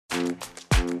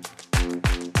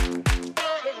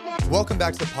Welcome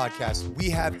back to the podcast. We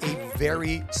have a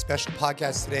very special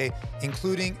podcast today,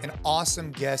 including an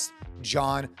awesome guest,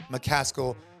 John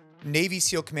Macaskill, Navy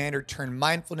SEAL commander turned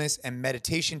mindfulness and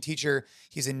meditation teacher.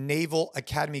 He's a Naval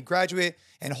Academy graduate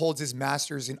and holds his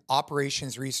master's in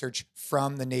operations research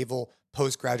from the Naval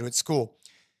Postgraduate School.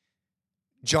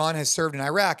 John has served in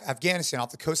Iraq, Afghanistan,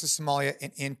 off the coast of Somalia,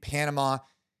 and in Panama.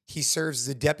 He serves as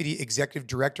the Deputy Executive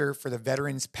Director for the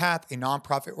Veterans Path, a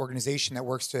nonprofit organization that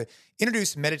works to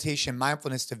introduce meditation and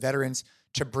mindfulness to veterans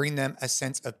to bring them a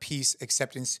sense of peace,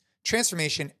 acceptance,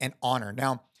 transformation, and honor.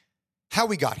 Now, how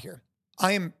we got here.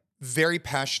 I am very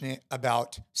passionate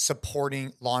about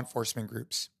supporting law enforcement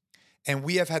groups, and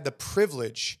we have had the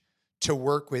privilege to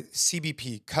work with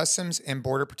CBP, Customs and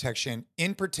Border Protection,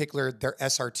 in particular, their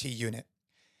SRT unit.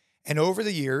 And over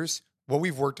the years, what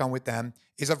we've worked on with them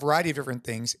is a variety of different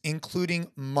things,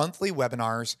 including monthly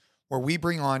webinars where we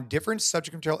bring on different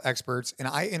subject material experts and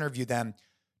I interview them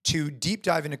to deep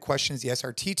dive into questions the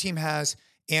SRT team has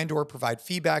and or provide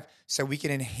feedback so we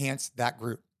can enhance that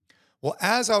group. Well,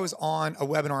 as I was on a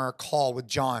webinar or call with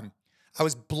John, I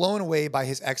was blown away by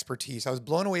his expertise. I was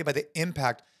blown away by the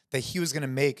impact that he was going to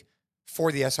make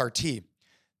for the SRT,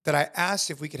 that I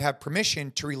asked if we could have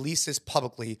permission to release this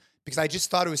publicly because I just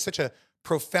thought it was such a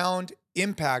profound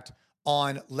impact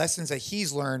on lessons that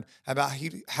he's learned about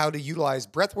how to utilize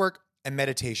breathwork and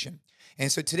meditation.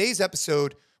 And so today's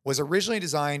episode was originally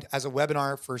designed as a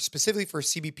webinar specifically for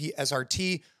CBP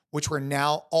SRT, which we're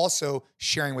now also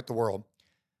sharing with the world.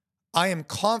 I am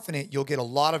confident you'll get a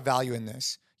lot of value in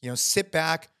this. Sit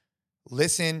back,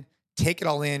 listen, take it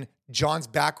all in. John's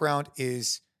background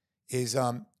is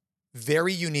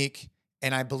very unique,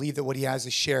 and I believe that what he has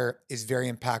to share is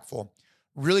very impactful.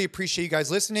 Really appreciate you guys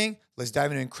listening. Let's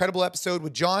dive into an incredible episode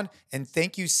with John, and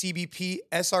thank you, CBP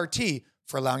SRT,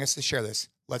 for allowing us to share this.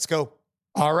 Let's go.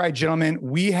 All right, gentlemen,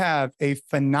 we have a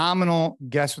phenomenal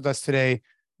guest with us today,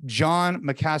 John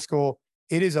Macaskill.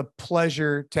 It is a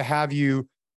pleasure to have you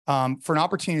for an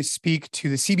opportunity to speak to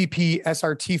the CBP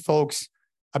SRT folks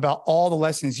about all the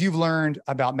lessons you've learned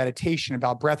about meditation,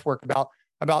 about breathwork,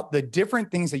 about the different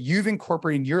things that you've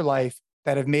incorporated in your life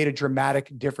that have made a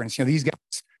dramatic difference. These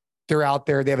guys, they're out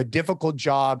there, they have a difficult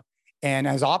job. And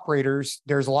as operators,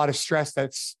 there's a lot of stress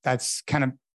that's kind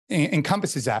of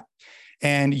encompasses that.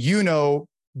 And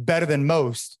better than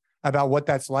most about what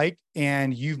that's like.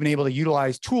 And you've been able to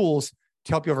utilize tools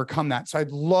to help you overcome that. So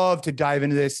I'd love to dive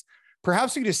into this.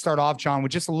 Perhaps we could just start off, John,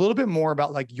 with just a little bit more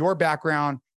about your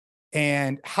background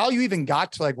and how you even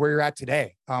got to where you're at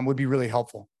today would be really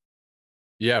helpful.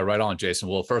 Yeah, right on, Jason.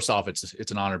 Well, first off,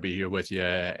 it's an honor to be here with you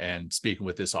and speaking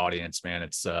with this audience, man.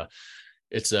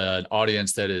 It's an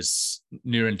audience that is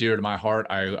near and dear to my heart.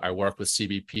 I work with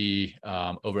CBP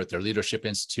over at their Leadership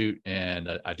Institute, and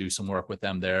I do some work with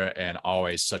them there, and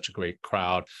always such a great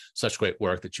crowd, such great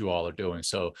work that you all are doing.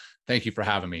 So thank you for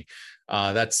having me.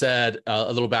 That said,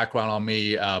 a little background on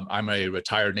me. I'm a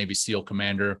retired Navy SEAL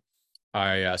commander.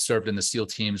 I served in the SEAL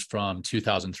teams from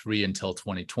 2003 until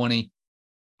 2020.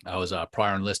 I was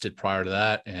prior enlisted prior to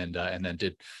that, and then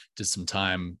did some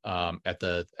time at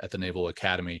the Naval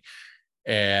Academy.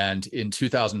 And in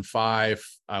 2005,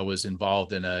 I was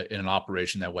involved in an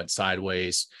operation that went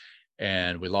sideways,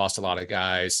 and we lost a lot of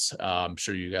guys. I'm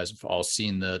sure you guys have all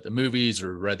seen the movies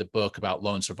or read the book about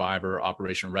Lone Survivor,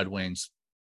 Operation Red Wings.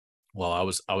 Well,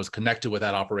 I was connected with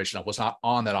that operation. I was not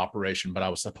on that operation, but I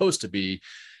was supposed to be,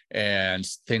 and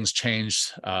things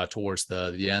changed towards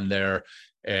the end there,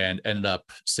 and ended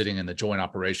up sitting in the Joint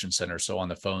Operations Center. So on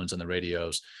the phones and the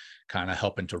radios, kind of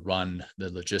helping to run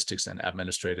the logistics and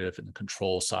administrative and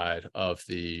control side of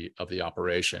the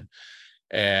operation.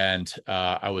 And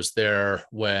I was there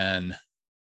when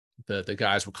the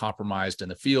guys were compromised in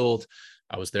the field.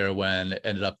 I was there when it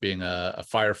ended up being a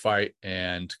firefight,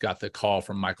 and got the call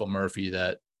from Michael Murphy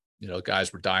that,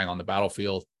 guys were dying on the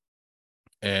battlefield.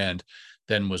 And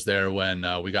then was there when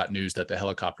we got news that the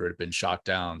helicopter had been shot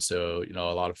down. So, a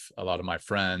lot of my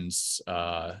friends,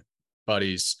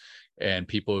 buddies, and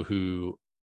people who,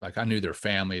 I knew their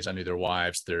families, I knew their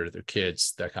wives, their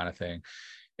kids, that kind of thing.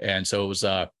 And so it was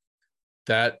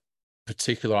that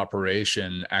particular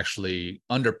operation actually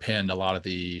underpinned a lot of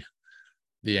the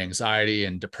anxiety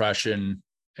and depression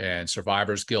and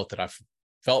survivor's guilt that I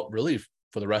felt really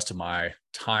for the rest of my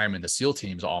time in the SEAL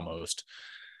teams almost.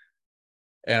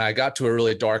 And I got to a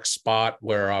really dark spot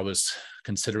where I was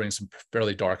considering some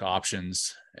fairly dark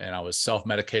options, and I was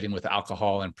self-medicating with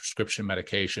alcohol and prescription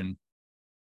medication.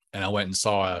 And I went and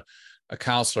saw a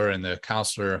counselor, and the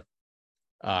counselor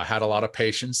had a lot of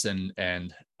patience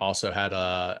and also had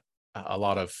a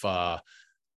lot of,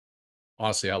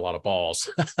 honestly, a lot of balls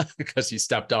because he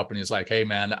stepped up and he's like, "Hey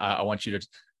man, I want you to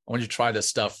I want you to try this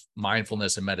stuff,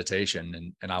 mindfulness and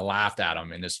meditation. And I laughed at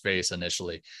him in his face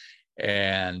initially.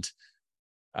 And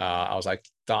I was like,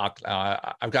 Doc,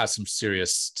 I've got some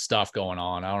serious stuff going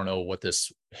on. I don't know what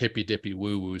this hippy dippy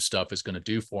woo woo stuff is going to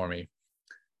do for me.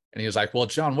 And he was like, well,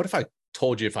 John, what if I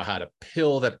told you if I had a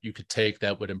pill that you could take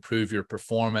that would improve your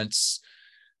performance,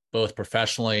 both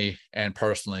professionally and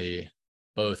personally,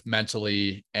 both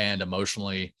mentally and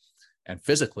emotionally and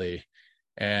physically?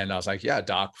 And I was like, yeah,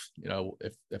 Doc,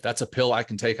 if that's a pill I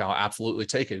can take, I'll absolutely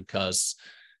take it, because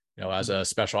as a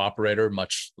special operator,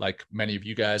 much like many of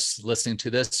you guys listening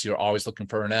to this, you're always looking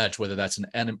for an edge, whether that's an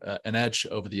edge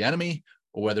over the enemy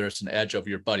or whether it's an edge over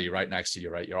your buddy right next to you,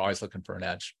 right? You're always looking for an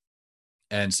edge.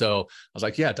 And so I was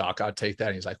like, yeah, Doc, I'd take that.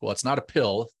 And he's like, well, it's not a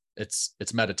pill. It's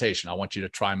meditation. I want you to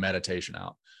try meditation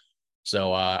out.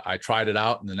 So I tried it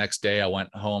out. And the next day I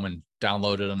went home and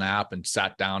downloaded an app and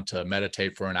sat down to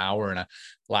meditate for an hour. And it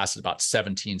lasted about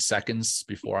 17 seconds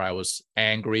before I was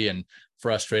angry and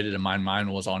frustrated, and my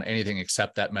mind was on anything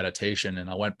except that meditation. And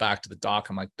I went back to the doc.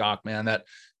 I'm like, Doc, man, that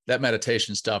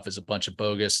meditation stuff is a bunch of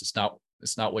bogus. It's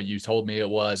not what you told me it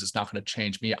was. It's not going to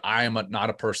change me. I am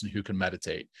not a person who can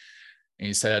meditate. And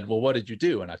he said, well, what did you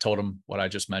do? And I told him what I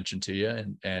just mentioned to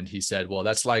you. And he said, well,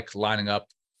 that's like lining up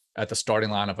at the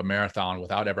starting line of a marathon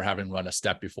without ever having run a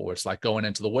step before. It's like going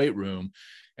into the weight room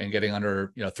and getting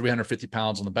under 350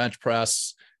 pounds on the bench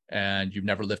press, and you've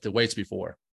never lifted weights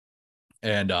before.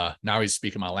 And now he's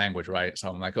speaking my language, right? So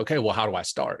I'm like, okay, well, how do I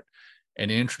start? And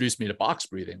he introduced me to box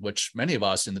breathing, which many of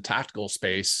us in the tactical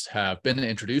space have been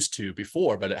introduced to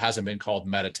before, but it hasn't been called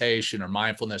meditation or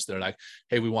mindfulness. They're like,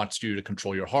 hey, we want you to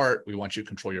control your heart. We want you to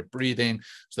control your breathing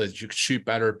so that you can shoot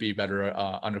better, be better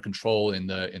under control in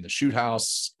the shoot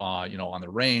house, on the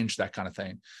range, that kind of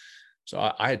thing.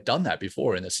 So I had done that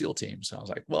before in the SEAL team. So I was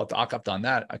like, well, Doc, I've done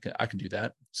that. I can do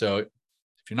that. So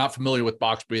if you're not familiar with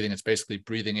box breathing, it's basically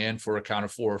breathing in for a count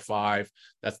of 4 or 5.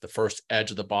 That's the first edge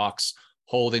of the box.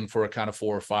 Holding for a count of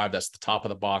 4 or 5. That's the top of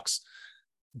the box.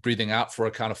 Breathing out for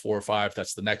a count of 4 or 5.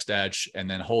 That's the next edge. And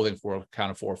then holding for a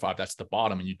count of 4 or 5. That's the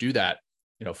bottom. And you do that,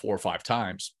 4 or 5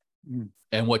 times.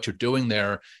 And what you're doing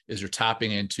there is you're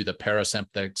tapping into the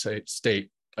parasympathetic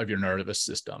state of your nervous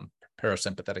system,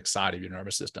 parasympathetic side of your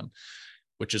nervous system,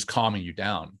 which is calming you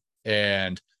down.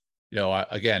 And, I,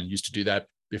 again, used to do that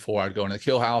before I'd go into the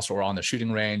kill house or on the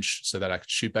shooting range so that I could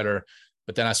shoot better.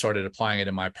 But then I started applying it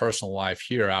in my personal life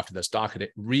here after this doc had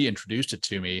reintroduced it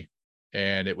to me,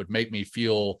 and it would make me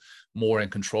feel more in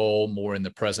control, more in the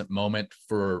present moment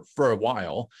for a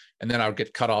while. And then I would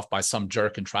get cut off by some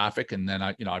jerk in traffic. And then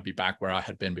I'd be back where I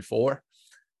had been before.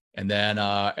 And then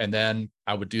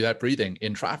I would do that breathing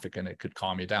in traffic, and it could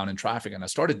calm me down in traffic. And I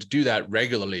started to do that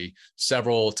regularly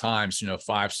several times,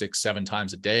 5, 6, 7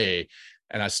 times a day.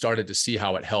 And I started to see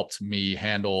how it helped me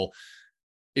handle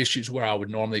issues where I would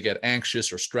normally get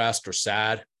anxious or stressed or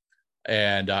sad.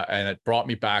 And it brought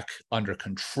me back under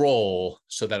control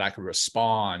so that I could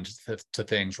respond to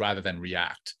things rather than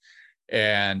react.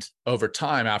 And over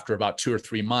time, after about 2 or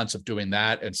 3 months of doing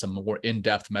that and some more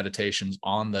in-depth meditations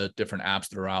on the different apps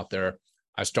that are out there,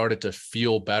 I started to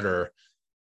feel better.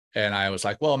 And I was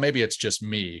like, well, maybe it's just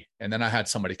me. And then I had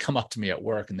somebody come up to me at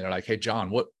work and they're like, hey, John,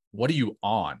 what are you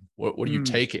on? What are you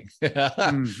taking?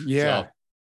 Yeah. So,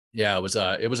 yeah, it was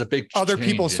a big Other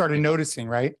people started noticing,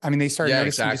 right? I mean, they started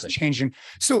noticing this changing.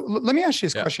 So let me ask you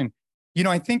this question.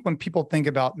 I think when people think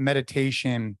about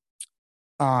meditation,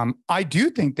 I do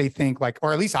think they think like,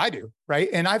 or at least I do, right?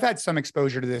 And I've had some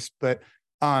exposure to this, but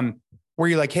where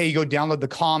you're like, hey, you go download the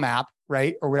Calm app,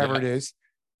 right? Or whatever it is.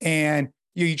 And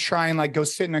you try and like go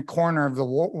sit in a corner of the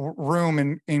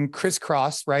room in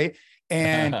crisscross, right?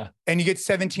 And you get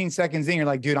 17 seconds in, you're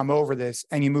like, dude, I'm over this.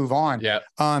 And you move on. Yeah.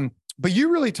 But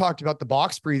you really talked about the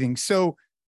box breathing. So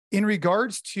in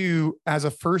regards to as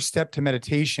a first step to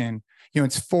meditation,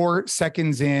 it's 4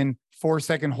 seconds in,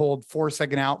 4-second hold,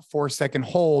 4-second out, 4-second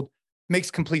hold. Makes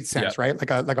complete sense, right?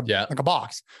 Like a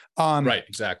box. Right,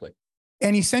 exactly.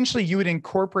 And essentially you would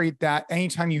incorporate that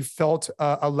anytime you felt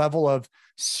a level of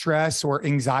stress or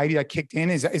anxiety that kicked in.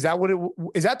 Is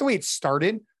that the way it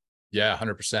started? Yeah,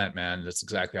 100%, man. That's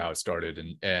exactly how it started.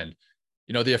 And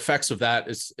the effects of that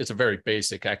it's a very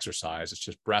basic exercise. It's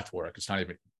just breath work. It's not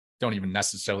even, don't even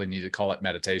necessarily need to call it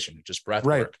meditation. It's just breath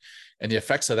work. And the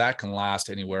effects of that can last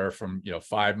anywhere from,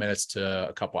 5 minutes to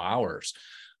a couple hours.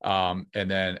 And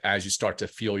then as you start to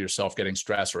feel yourself getting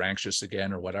stressed or anxious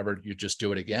again or whatever, you just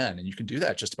do it again. And you can do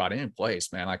that just about any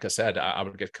place, man. Like I said, I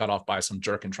would get cut off by some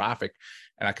jerk in traffic,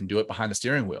 and I can do it behind the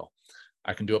steering wheel.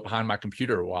 I can do it behind my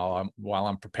computer while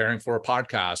I'm preparing for a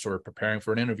podcast or preparing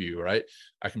for an interview, right?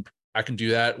 I can do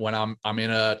that when I'm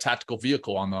in a tactical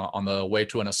vehicle on the way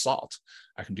to an assault.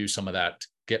 I can do some of that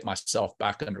get myself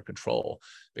back under control,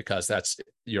 because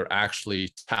you're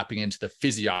actually tapping into the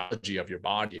physiology of your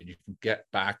body, and you can get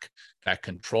back that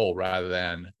control rather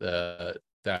than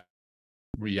that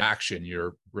reaction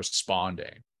you're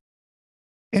responding.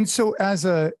 And so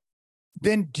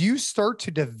then do you start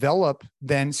to develop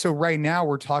then? So right now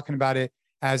we're talking about it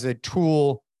as a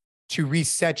tool to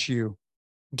reset you.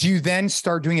 Do you then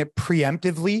start doing it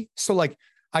preemptively? So like,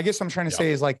 I guess what I'm trying to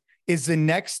say is like, is the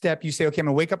next step you say, okay, I'm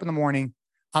gonna wake up in the morning,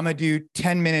 I'm gonna do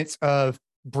 10 minutes of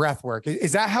breath work.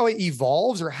 Is that how it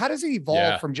evolves, or how does it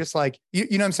evolve from just like, you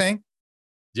know what I'm saying?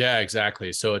 Yeah,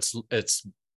 exactly. So it's,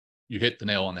 you hit the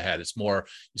nail on the head. It's more,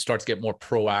 you start to get more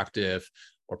proactive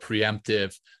or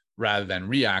preemptive rather than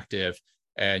reactive.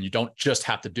 And you don't just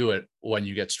have to do it when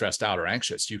you get stressed out or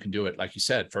anxious. You can do it, like you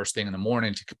said, first thing in the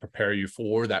morning to prepare you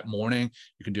for that morning.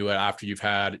 You can do it after you've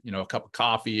had, a cup of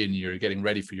coffee and you're getting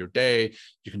ready for your day.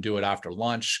 You can do it after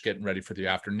lunch, getting ready for the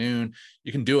afternoon.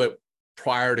 You can do it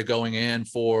prior to going in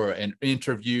for an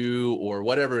interview or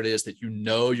whatever it is that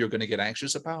you're going to get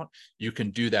anxious about. You can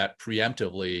do that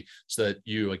preemptively so that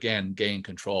you, again, gain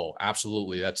control.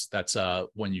 Absolutely. That's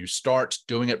when you start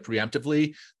doing it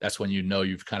preemptively, that's when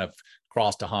you've kind of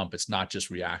crossed a hump. It's not just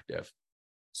reactive.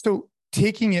 So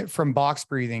taking it from box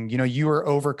breathing, you are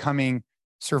overcoming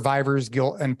survivor's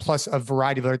guilt and plus a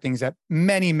variety of other things that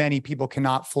many, many people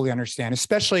cannot fully understand,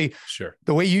 especially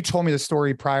the way you told me the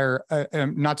story prior,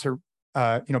 not to,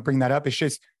 bring that up. It's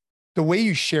just the way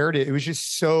you shared it. It was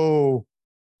just so,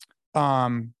 it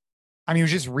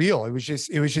was just real. It was just,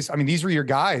 these were your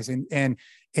guys and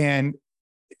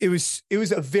it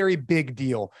was a very big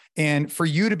deal. And for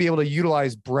you to be able to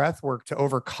utilize breath work to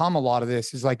overcome a lot of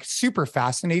this is like super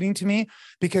fascinating to me,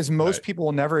 because most people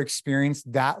will never experience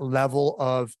that level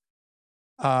of,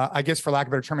 I guess for lack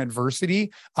of a better term,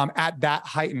 adversity at that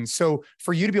heightened. So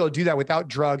for you to be able to do that without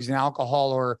drugs and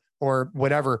alcohol or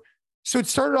whatever. So it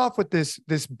started off with this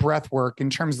breath work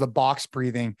in terms of the box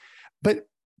breathing, but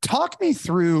talk me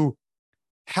through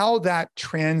how that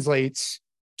translates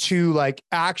to like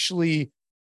actually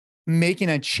making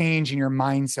a change in your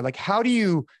mindset. Like, how do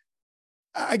you,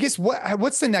 I guess,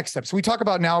 what's the next step? So we talk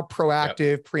about now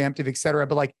proactive, preemptive, et cetera,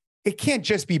 but like, it can't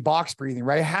just be box breathing,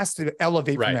 right? It has to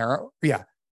elevate from there.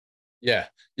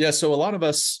 Yeah. So a lot of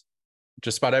us,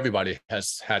 just about everybody,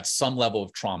 has had some level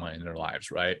of trauma in their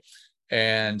lives, right?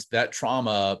 And that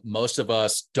trauma, most of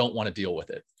us don't want to deal with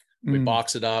it. We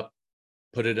box it up,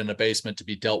 put it in a basement to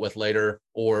be dealt with later,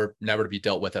 or never to be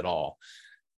dealt with at all,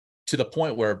 to the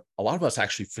point where a lot of us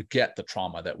actually forget the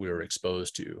trauma that we were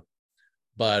exposed to.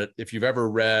 But if you've ever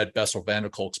read Bessel van der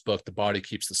Kolk's book, The Body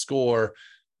Keeps the Score,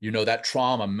 that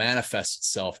trauma manifests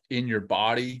itself in your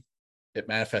body. It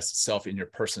manifests itself in your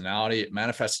personality. It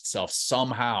manifests itself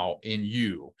somehow in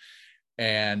you.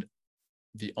 And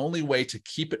the only way to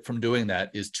keep it from doing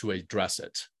that is to address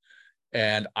it.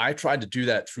 And I tried to do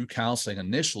that through counseling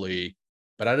initially,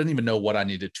 but I didn't even know what I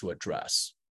needed to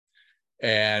address.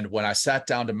 And when I sat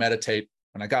down to meditate,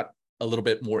 when I got a little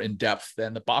bit more in depth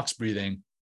than the box breathing,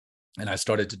 and I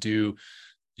started to do,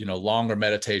 longer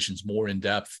meditations, more in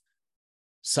depth,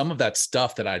 some of that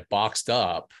stuff that I'd boxed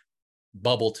up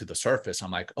bubbled to the surface.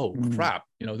 I'm like, oh crap,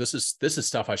 this is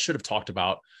stuff I should have talked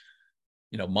about,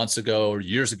 months ago or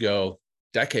years ago,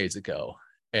 decades ago.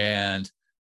 And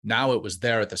now it was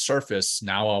there at the surface.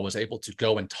 Now I was able to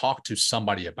go and talk to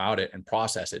somebody about it and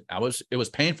process it. It was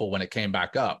painful when it came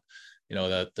back up.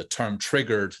 The term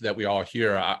triggered that we all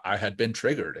hear, I had been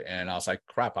triggered, and I was like,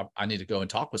 crap, I need to go and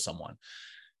talk with someone.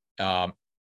 And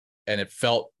it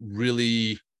felt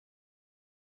really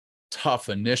tough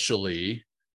initially,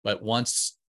 but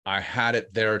once I had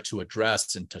it there to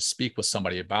address and to speak with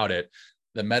somebody about it,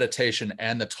 the meditation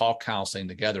and the talk counseling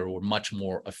together were much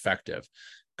more effective.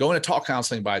 Going to talk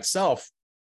counseling by itself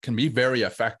can be very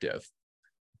effective,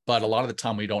 but a lot of the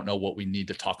time we don't know what we need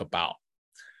to talk about.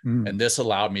 And this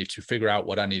allowed me to figure out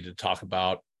what I needed to talk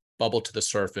about, bubble to the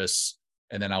surface.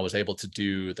 And then I was able to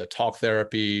do the talk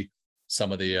therapy,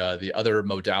 some of the other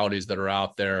modalities that are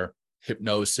out there,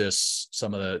 hypnosis,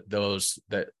 some of those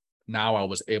that now I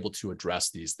was able to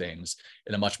address these things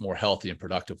in a much more healthy and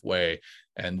productive way.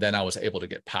 And then I was able to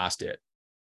get past it.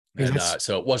 And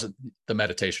so it wasn't the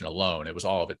meditation alone. It was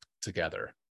all of it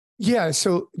together. Yeah.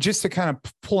 So just to kind of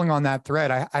pulling on that thread,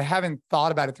 I haven't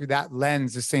thought about it through that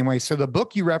lens the same way. So the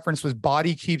book you referenced was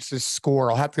Body Keeps the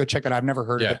Score. I'll have to go check it out. I've never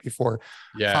heard of it before.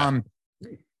 Yeah.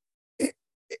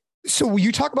 So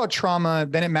you talk about trauma,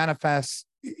 then it manifests,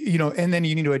 and then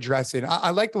you need to address it. I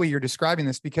like the way you're describing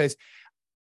this, because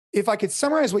if I could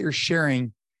summarize what you're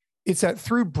sharing, it's that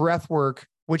through breath work,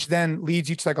 which then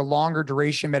leads you to like a longer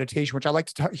duration meditation, which I like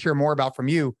to hear more about from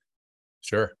you.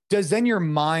 Sure. does then your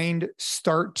mind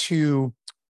start to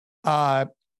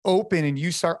open and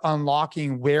you start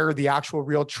unlocking where the actual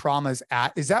real trauma is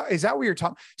at? Is that what you're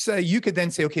talking? So you could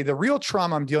then say, okay, the real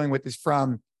trauma I'm dealing with is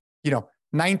from,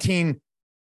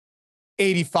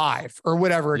 1985 or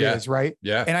whatever it is, right?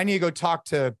 Yeah. And I need to go talk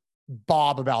to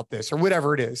Bob about this or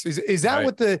whatever it is. Is that Right.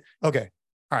 what okay.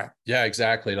 All right. Yeah,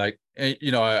 exactly. Like,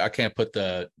 I can't put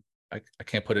I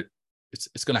can't put it.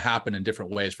 It's going to happen in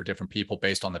different ways for different people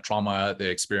based on the trauma they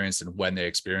experienced and when they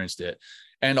experienced it,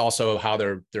 and also how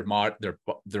their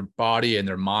body and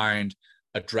their mind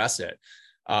address it.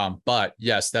 But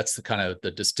yes, that's the kind of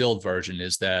the distilled version,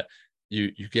 is that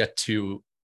you get to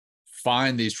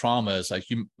find these traumas.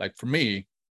 Like for me,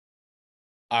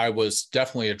 I was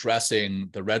definitely addressing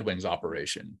the Red Wings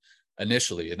operation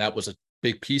initially, and that was a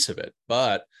big piece of it.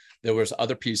 But there was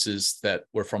other pieces that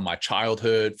were from my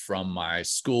childhood, from my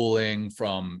schooling,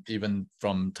 from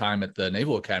time at the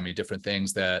Naval Academy, different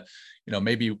things that,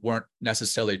 maybe weren't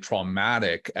necessarily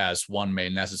traumatic as one may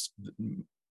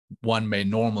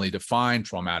normally define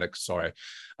traumatic.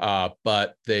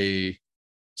 But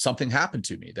something happened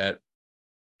to me that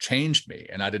changed me,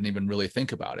 and I didn't even really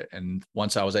think about it. And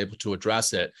once I was able to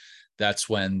address it, that's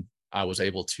when I was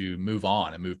able to move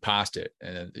on and move past it.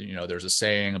 And, there's a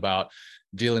saying about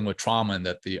dealing with trauma, and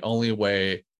that the only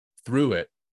way through it,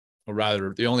 or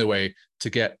rather the only way to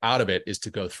get out of it, is to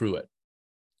go through it.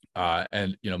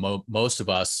 And, most of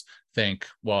us think,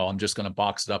 well, I'm just going to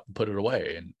box it up and put it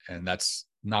away. And that's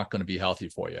not going to be healthy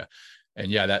for you. And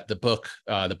yeah, that the book,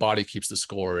 The Body Keeps the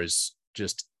Score, is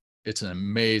just, it's an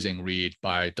amazing read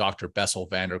by Dr. Bessel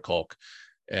van der Kolk.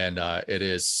 And it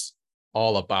is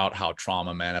all about how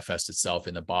trauma manifests itself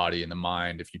in the body and the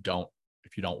mind if you don't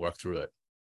work through it.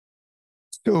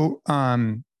 So,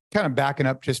 kind of backing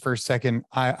up just for a second,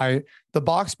 the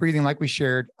box breathing, like we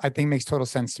shared, I think makes total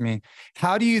sense to me.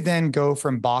 How do you then go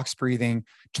from box breathing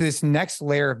to this next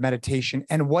layer of meditation?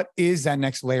 And what is that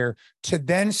next layer to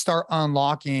then start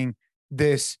unlocking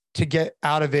this, to get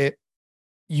out of it?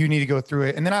 You need to go through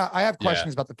it. And then I have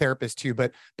questions about the therapist too,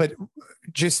 but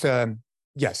just,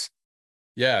 yes.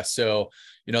 Yeah. So,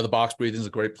 the box breathing is a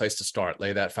great place to start,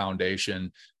 lay that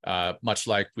foundation, much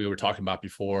like we were talking about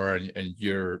before. And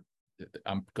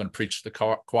I'm going to preach the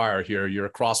choir here. You're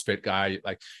a CrossFit guy.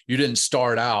 Like, you didn't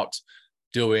start out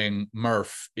doing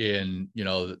Murph in,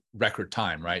 record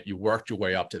time, right? You worked your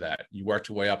way up to that. You worked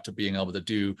your way up to being able to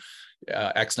do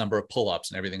X number of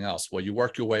pull-ups and everything else. Well, you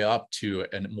work your way up to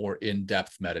a more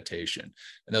in-depth meditation.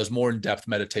 And those more in-depth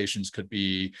meditations could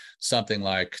be something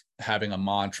like having a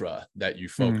mantra that you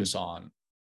focus on,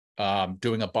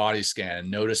 doing a body scan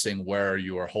and noticing where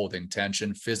you are holding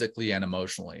tension physically and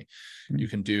emotionally. You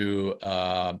can do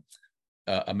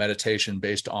a meditation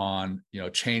based on,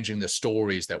 changing the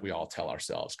stories that we all tell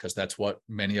ourselves, because that's what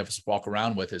many of us walk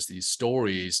around with, is these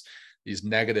stories, these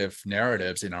negative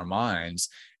narratives in our minds.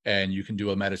 And you can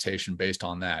do a meditation based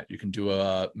on that. You can do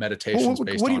a meditation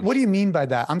based on. What do you mean by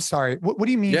that? I'm sorry. What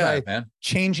do you mean by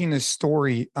changing the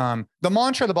story? The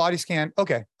mantra, the body scan.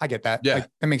 Okay, I get that. Yeah,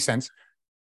 that makes sense.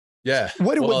 Yeah. Do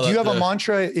you have a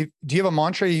mantra? Do you have a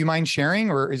mantra you mind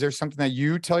sharing, or is there something that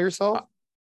you tell yourself?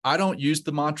 I don't use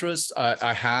the mantras.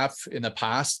 I have in the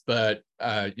past, but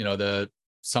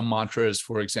some mantras,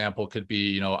 for example, could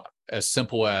be, as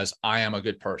simple as, I am a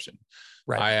good person.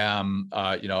 Right.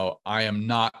 I am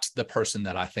not the person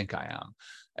that I think I am.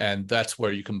 And that's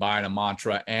where you combine a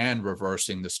mantra and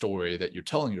reversing the story that you're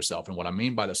telling yourself. And what I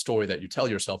mean by the story that you tell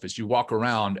yourself is, you walk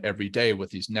around every day with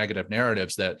these negative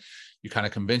narratives that you kind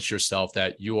of convince yourself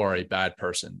that you are a bad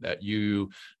person, that you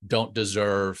don't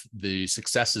deserve the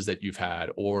successes that you've had,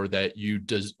 or that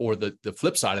the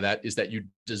flip side of that is that you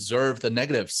deserve the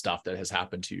negative stuff that has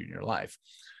happened to you in your life.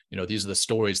 These are the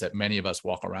stories that many of us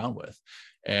walk around with.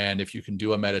 And if you can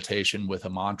do a meditation with a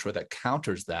mantra that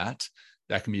counters that,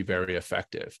 that can be very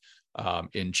effective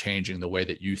in changing the way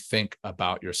that you think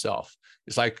about yourself.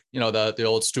 It's like, the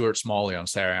old Stuart Smalley on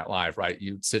Saturday Night Live, right?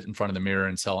 You'd sit in front of the mirror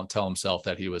and tell himself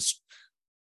that he was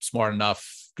smart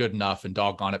enough, good enough, and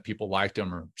doggone it, people liked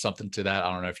him, or something to that.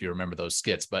 I don't know if you remember those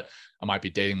skits, but I might be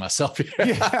dating myself here.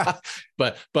 Yeah.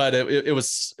 but it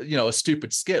was, a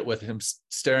stupid skit with him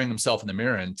staring himself in the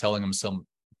mirror and telling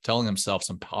himself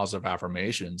some positive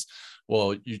affirmations.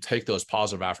 Well, you take those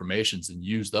positive affirmations and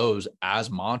use those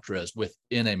as mantras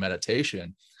within a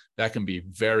meditation. That can be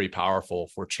very powerful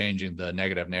for changing the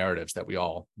negative narratives that we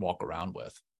all walk around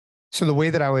with. So the way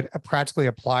that I would practically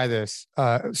apply this,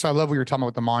 so I love what you're talking about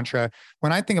with the mantra.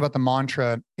 When I think about the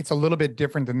mantra, it's a little bit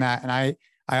different than that. And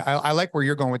I like where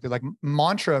you're going with it. Like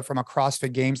mantra from a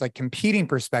CrossFit Games, like competing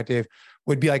perspective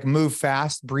would be like move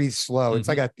fast, breathe slow. It's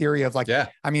like a theory of like,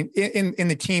 I mean, in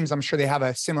the teams, I'm sure they have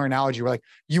a similar analogy where like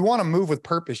you want to move with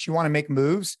purpose, you want to make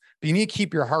moves, but you need to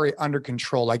keep your heart rate under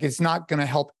control. Like it's not going to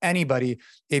help anybody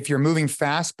if you're moving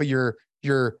fast, but your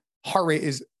heart rate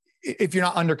is, if you're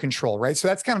not under control, right? So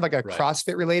that's kind of like a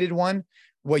CrossFit related one.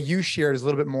 What you shared is a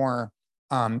little bit more,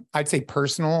 I'd say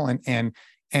personal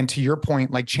and to your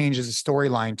point, like changes the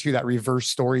storyline to that reverse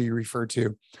story you referred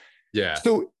to. Yeah.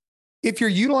 So if you're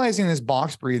utilizing this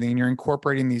box breathing and you're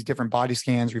incorporating these different body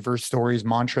scans, reverse stories,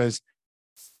 mantras,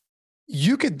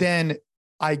 you could then,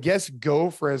 I guess, go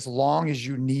for as long as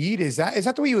you need. Is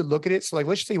that the way you would look at it? So like,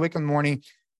 let's just say you wake up in the morning,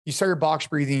 you start your box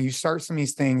breathing, you start some of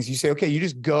these things, you say, okay, you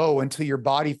just go until your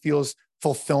body feels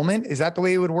fulfillment. Is that the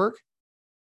way it would work?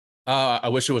 I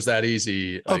wish it was that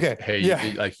easy. Like, okay. Hey,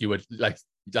 yeah. like you would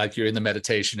like you're in the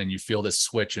meditation and you feel this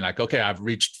switch and like, okay, I've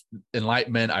reached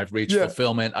enlightenment. I've reached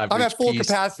fulfillment. I'm at full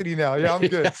capacity now. Yeah, I'm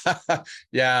good.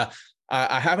 yeah.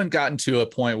 I haven't gotten to a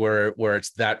point where it's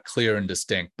that clear and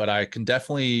distinct, but I can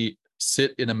definitely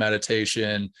sit in a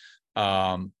meditation.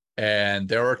 And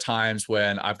there are times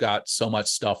when I've got so much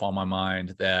stuff on my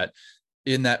mind that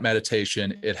in that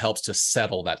meditation, it helps to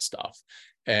settle that stuff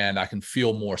and I can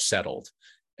feel more settled.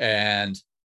 And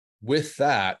with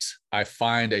that, I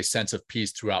find a sense of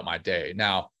peace throughout my day.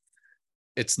 Now,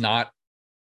 it's not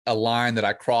a line that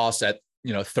I cross at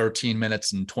 13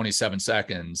 minutes and 27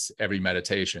 seconds every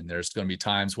meditation. There's going to be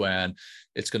times when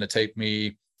it's going to take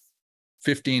me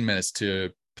 15 minutes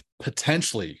to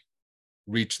potentially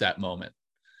reach that moment.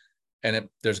 And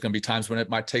there's going to be times when it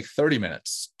might take 30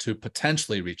 minutes to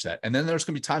potentially reach that. And then there's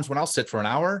going to be times when I'll sit for an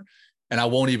hour and I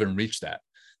won't even reach that,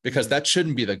 because that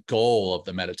shouldn't be the goal of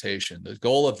the meditation. The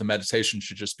goal of the meditation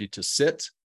should just be to sit.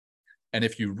 And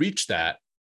if you reach that,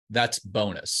 that's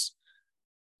bonus.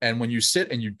 And when you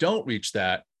sit and you don't reach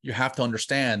that, you have to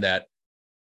understand that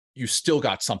you still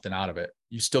got something out of it.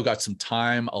 You still got some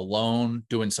time alone,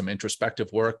 doing some introspective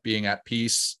work, being at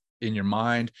peace in your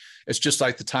mind. It's just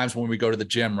like the times when we go to the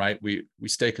gym, right? We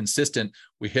stay consistent.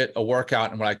 We hit a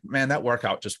workout and we're like, man, that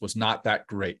workout just was not that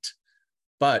great,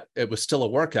 but it was still a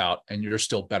workout and you're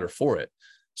still better for it.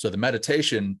 So the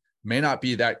meditation may not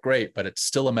be that great, but it's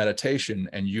still a meditation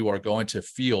and you are going to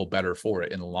feel better for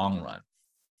it in the long run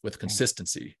with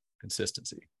consistency.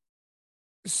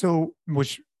 So,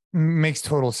 which makes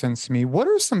total sense to me. What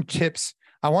are some tips?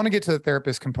 I want to get to the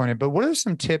therapist component, but what are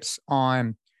some tips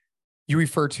on, you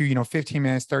refer to, 15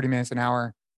 minutes, 30 minutes, an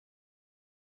hour.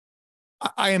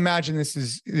 I imagine this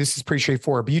is pretty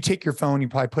straightforward, but you take your phone, you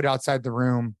probably put it outside the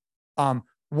room.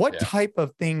 What type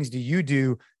of things do you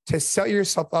do to set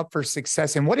yourself up for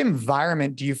success? And what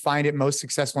environment do you find it most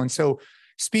successful in? So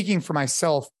speaking for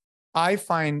myself, I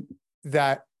find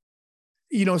that,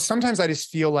 sometimes I just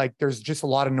feel like there's just a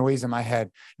lot of noise in my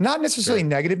head, not necessarily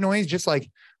negative noise, just like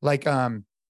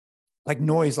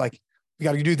noise, like we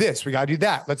got to do this, we got to do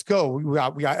that. Let's go. We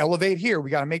got to elevate here.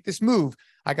 We got to make this move.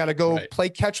 I got to go play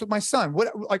catch with my son.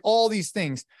 Like all these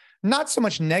things, not so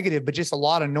much negative, but just a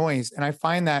lot of noise. And I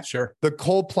find that the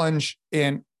cold plunge,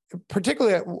 and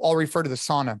particularly I'll refer to the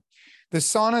sauna. The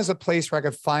sauna is a place where I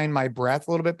could find my breath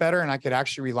a little bit better and I could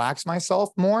actually relax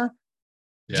myself more.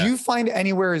 Do you find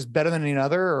anywhere is better than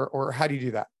another, or how do you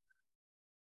do that?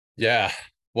 Yeah.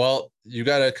 Well, you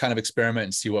got to kind of experiment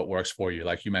and see what works for you.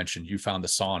 Like you mentioned, you found the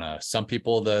sauna. Some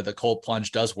people, the cold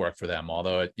plunge does work for them,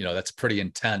 although that's a pretty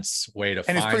intense way to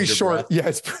find your breath. And it's pretty short. Yeah,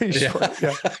 it's pretty short.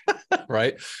 Yeah.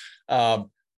 Right.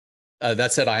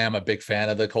 That said, I am a big fan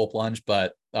of the cold plunge,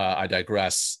 but I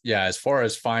digress. Yeah, as far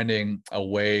as finding a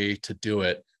way to do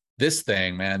it, this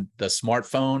thing, man, the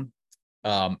smartphone,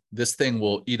 this thing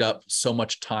will eat up so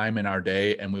much time in our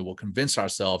day, and we will convince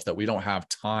ourselves that we don't have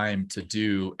time to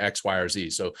do X, Y, or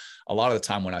Z. So a lot of the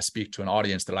time when I speak to an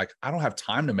audience, they're like, I don't have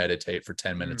time to meditate for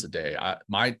 10 minutes a day.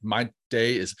 My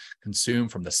day is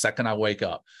consumed from the second I wake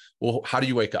up. Well, how do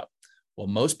you wake up? Well,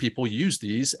 most people use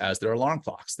these as their alarm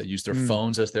clocks. They use their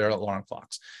phones as their alarm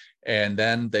clocks. And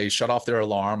then they shut off their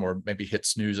alarm or maybe hit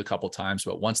snooze a couple of times.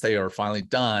 But once they are finally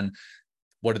done,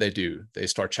 what do? They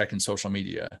start checking social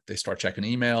media. They start checking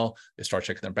email. They start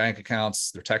checking their bank accounts,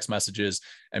 their text messages.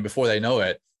 And before they know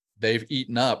it, they've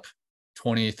eaten up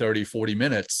 20, 30, 40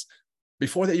 minutes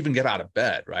before they even get out of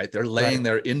bed, right? They're laying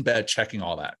there in bed, checking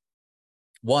all that.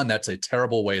 One, that's a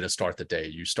terrible way to start the day.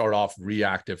 You start off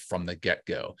reactive from the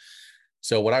get-go.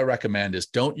 So what I recommend is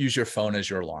don't use your phone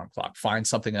as your alarm clock. Find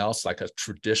something else like a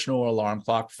traditional alarm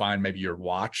clock. Find maybe your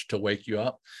watch to wake you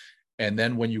up. And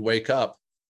then when you wake up,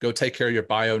 go take care of your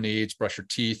bio needs, brush your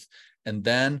teeth, and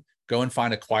then go and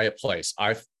find a quiet place.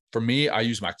 for me, I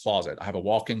use my closet. I have a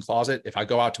walk-in closet. If I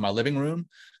go out to my living room,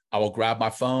 I will grab my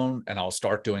phone and I'll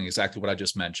start doing exactly what I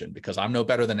just mentioned, because I'm no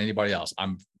better than anybody else.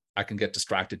 I can get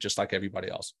distracted just like everybody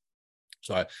else.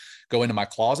 So I go into my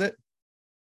closet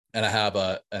and I have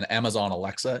an Amazon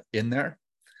Alexa in there,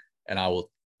 and I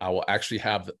will actually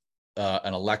have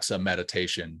an Alexa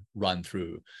meditation run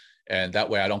through, and that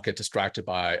way I don't get distracted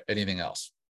by anything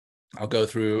else. I'll go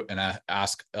through and I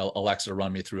ask Alexa to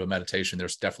run me through a meditation.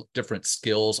 There's different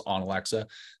skills on Alexa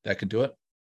that can do it.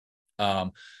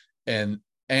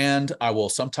 And I will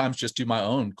sometimes just do my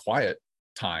own quiet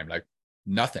time, like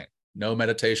nothing, no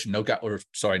meditation, no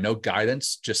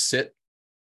guidance, just sit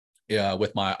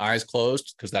with my eyes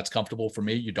closed, because that's comfortable for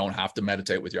me. You don't have to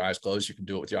meditate with your eyes closed. You can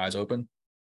do it with your eyes open.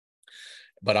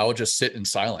 But I will just sit in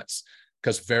silence,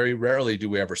 because very rarely do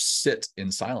we ever sit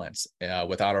in silence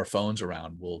without our phones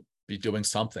around. We'll be doing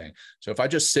something. So if I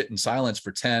just sit in silence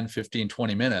for 10, 15,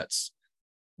 20 minutes,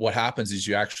 what happens is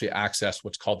you actually access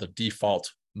what's called the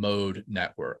default mode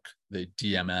network, the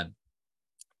DMN,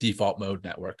 default mode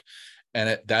network.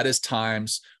 And that is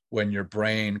times when your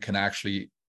brain can actually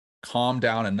calm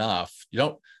down enough.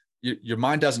 Your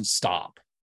mind doesn't stop,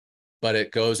 but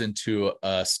it goes into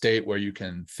a state where you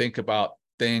can think about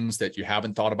things that you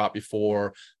haven't thought about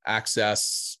before,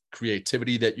 access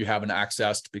creativity that you haven't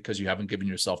accessed because you haven't given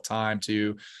yourself time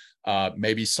to,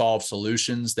 maybe solve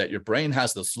solutions that your brain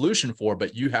has the solution for,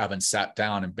 but you haven't sat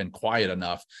down and been quiet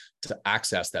enough to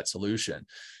access that solution.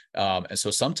 And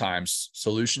so sometimes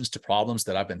solutions to problems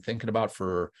that I've been thinking about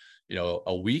for,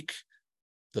 a week,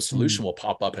 the solution will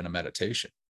pop up in a meditation,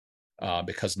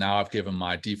 because now I've given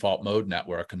my default mode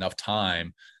network enough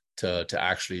time to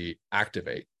actually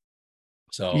activate.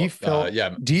 So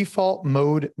default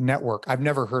mode network. I've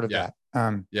never heard of that.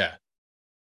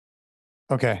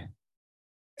 Okay.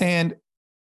 And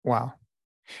wow.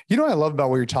 What I love about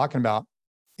what you're talking about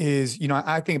is,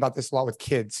 I think about this a lot with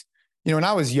kids. When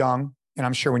I was young, and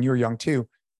I'm sure when you were young too,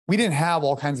 we didn't have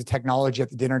all kinds of technology at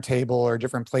the dinner table or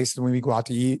different places when we go out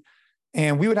to eat.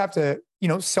 And we would have to,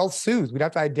 self-soothe. We'd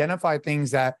have to identify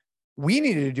things that we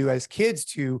needed to do as kids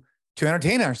to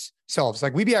entertain ourselves.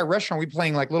 Like we'd be at a restaurant, we'd be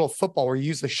playing like little football where you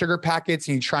use the sugar packets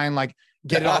and you try and like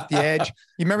get it off the edge.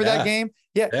 You remember that game?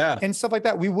 Yeah. And stuff like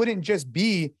that. We wouldn't just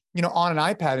be, on an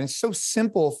iPad. And it's so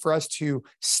simple for us to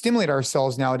stimulate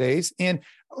ourselves nowadays. And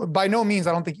by no means,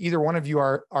 I don't think either one of you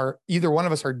either one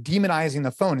of us are demonizing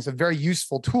the phone. It's a very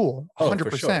useful tool, 100%.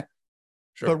 For sure.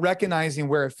 But recognizing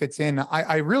where it fits in.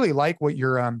 I really like what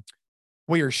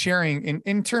you're sharing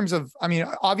in terms of,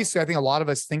 obviously I think a lot of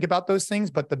us think about those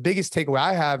things, but the biggest takeaway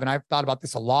I have, and I've thought about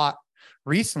this a lot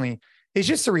recently, is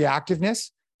just the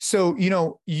reactiveness. So,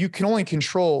 you can only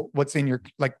control what's in your,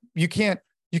 like, you can't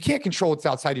control what's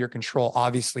outside of your control.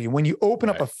 Obviously, when you open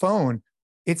up a phone,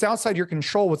 it's outside your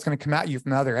control what's going to come at you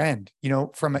from the other end,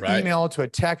 from an email to a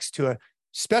text to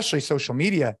especially social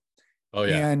media. Oh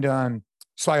yeah. And,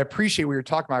 so I appreciate what you're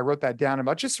talking about. I wrote that down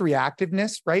about just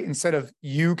reactiveness, right? Instead of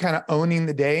you kind of owning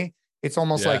the day, it's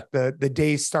almost like the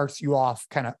day starts you off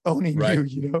kind of owning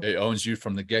you, It owns you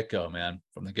from the get-go, man,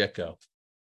 from the get-go.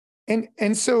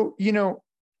 And so,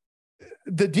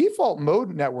 the default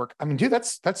mode network, dude,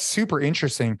 that's super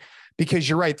interesting, because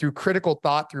you're right. Through critical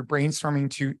thought, through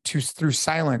brainstorming, through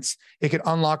silence, it could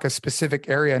unlock a specific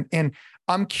area. And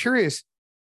I'm curious,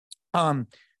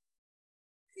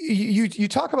 you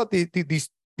talk about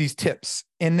these tips,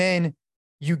 and then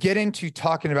you get into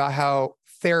talking about how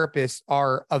therapists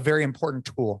are a very important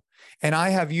tool. And I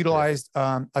have utilized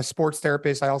a sports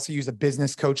therapist. I also use a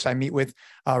business coach I meet with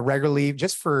regularly,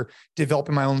 just for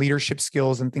developing my own leadership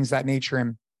skills and things of that nature.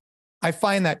 And I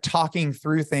find that talking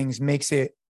through things makes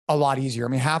it a lot easier.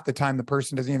 Half the time the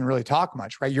person doesn't even really talk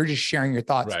much, right? You're just sharing your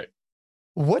thoughts. Right.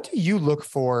 What do you look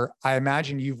for? I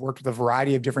imagine you've worked with a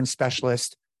variety of different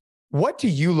specialists. What do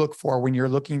you look for when you're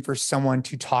looking for someone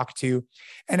to talk to?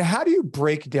 And how do you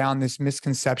break down this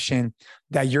misconception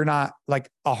that you're not like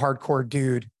a hardcore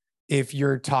dude if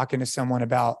you're talking to someone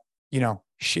about,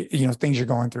 things you're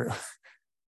going through?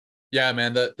 Yeah,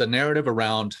 man, the narrative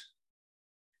around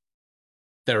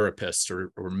therapists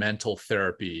or mental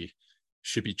therapy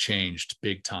should be changed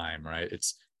big time, right?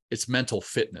 It's mental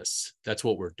fitness. That's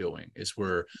what we're doing, is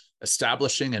we're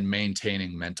establishing and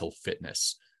maintaining mental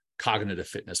fitness, cognitive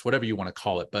fitness, whatever you want to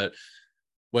call it. But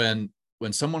when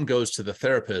someone goes to the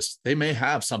therapist, they may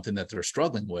have something that they're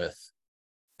struggling with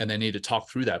and they need to talk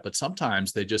through that. But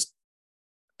sometimes they just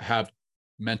have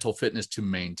mental fitness to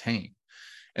maintain.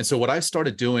 And so what I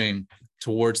started doing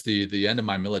towards the end of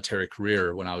my military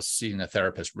career, when I was seeing a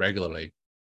therapist regularly,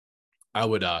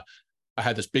 I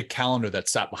had this big calendar that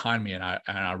sat behind me, and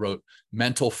I wrote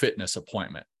mental fitness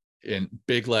appointment. in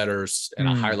big letters, and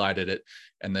I highlighted it.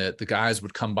 And the guys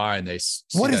would come by and they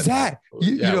see what is that?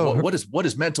 What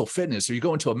is mental fitness? Are you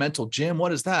going to a mental gym?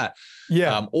 What is that?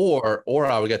 Yeah. Or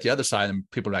I would get the other side and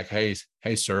people are like, hey,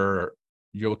 sir,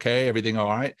 you okay? Everything all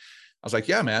right? I was like,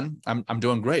 yeah, man, I'm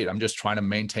doing great. I'm just trying to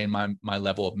maintain my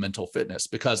level of mental fitness.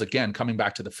 Because again, coming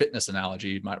back to the fitness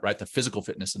analogy, right? The physical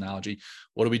fitness analogy,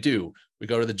 what do? We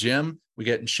go to the gym, we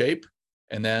get in shape,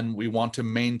 and then we want to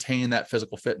maintain that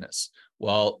physical fitness.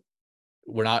 Well,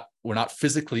 we're not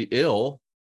physically ill.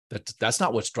 That's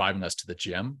not what's driving us to the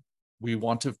gym. We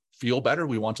want to feel better.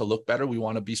 We want to look better. We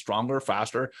want to be stronger,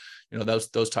 faster,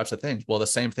 those types of things. Well, the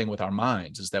same thing with our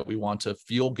minds is that we want to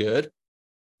feel good.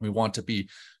 We want to be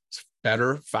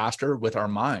better, faster with our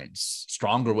minds,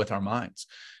 stronger with our minds.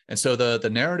 And so the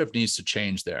narrative needs to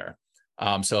change there.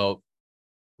 So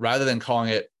rather than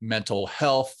calling it mental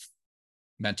health,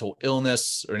 mental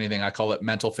illness, or anything, I call it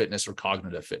mental fitness or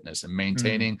cognitive fitness, and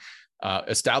maintaining,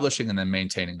 establishing and then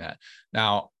maintaining that.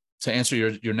 Now, to answer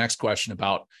your next question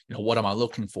about, what am I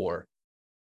looking for?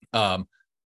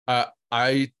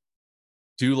 I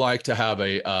do like to have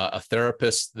a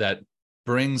therapist that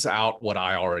brings out what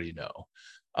I already know.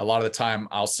 A lot of the time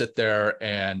I'll sit there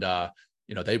and,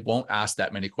 they won't ask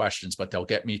that many questions, but they'll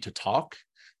get me to talk.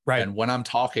 Right. And when I'm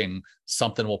talking,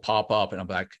 something will pop up and I'm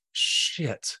like,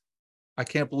 shit, I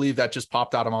can't believe that just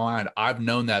popped out of my mind. I've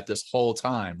known that this whole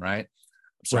time. Right.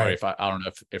 I'm sorry if I don't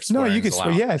know if no, you can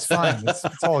swear. Yeah, it's fine.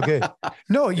 It's all good.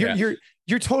 No,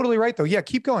 you're totally right though. Yeah.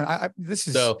 Keep going. I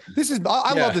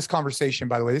love this conversation,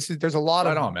 by the way. There's a lot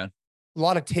right of, on, man. A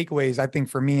lot of takeaways, I think,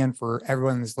 for me and for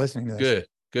everyone that's listening to this.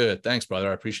 Good. Thanks, brother.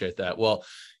 I appreciate that. Well,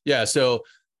 yeah. So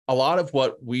a lot of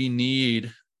what we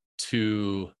need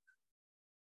to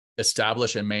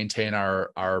establish and maintain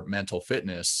our mental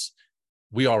fitness,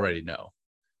 we already know.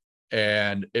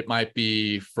 And it might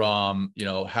be from,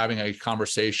 having a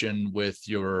conversation with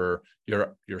your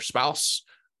spouse,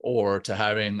 or to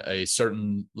having a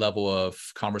certain level of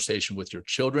conversation with your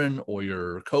children or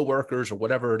your coworkers or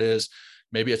whatever it is.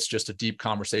 Maybe it's just a deep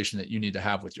conversation that you need to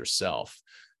have with yourself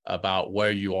about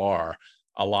where you are.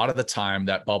 A lot of the time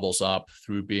that bubbles up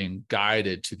through being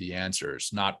guided to the answers,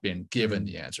 not being given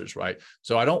the answers, right?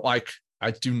 So I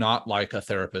do not like a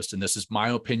therapist, and this is my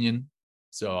opinion,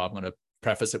 so I'm going to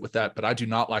preface it with that, but I do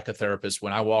not like a therapist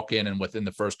when I walk in and within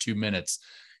the first 2 minutes,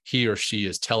 he or she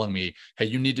is telling me, hey,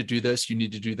 you need to do this, you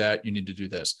need to do that, you need to do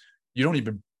this. You don't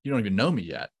even know me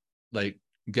yet. Like,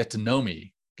 get to know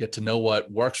me, get to know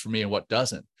what works for me and what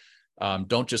doesn't.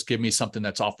 Don't just give me something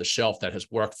that's off the shelf that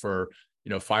has worked for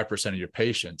 5% of your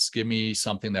patients. Give me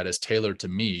something that is tailored to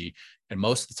me, and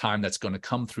most of the time that's going to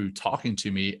come through talking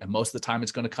to me, and most of the time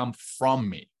it's going to come from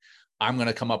me. I'm going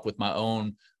to come up with my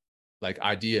own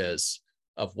ideas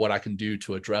of what I can do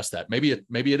to address that. Maybe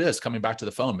it is coming back to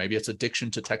the phone. Maybe it's addiction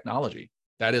to technology.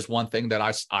 That is one thing that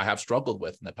I have struggled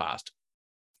with in the past.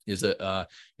 Is it the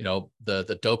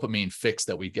dopamine fix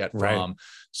that we get from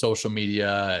social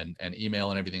media and email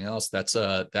and everything else? That's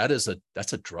a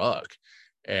drug,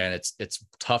 and it's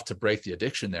tough to break the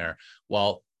addiction there.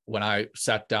 Well, when I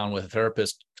sat down with a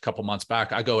therapist a couple months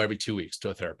back, I go every 2 weeks to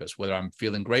a therapist, whether I'm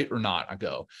feeling great or not, I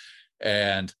go.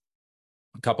 And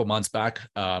a couple months back,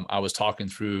 I was talking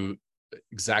through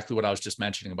exactly what I was just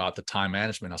mentioning about the time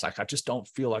management. I was like, I just don't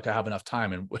feel like I have enough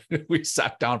time. And we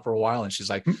sat down for a while, and she's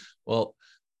like, well,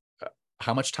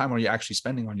 how much time are you actually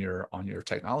spending on your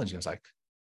technology? I was like,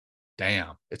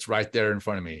 damn, it's right there in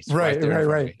front of me. It's right.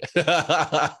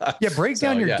 Yeah. Break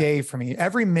down your day for me,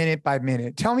 every minute by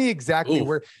minute. Tell me exactly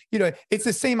where, it's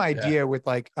the same idea with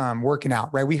working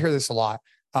out, right? We hear this a lot.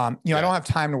 I don't have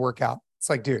time to work out. It's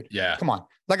like, dude, come on.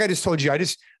 Like I just told you, I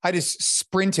just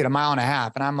sprinted 1.5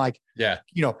 miles, and I'm like,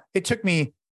 it took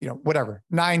me,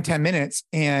 9-10 minutes.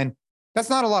 And that's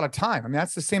not a lot of time. I mean,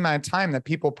 that's the same amount of time that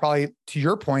people probably, to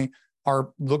your point,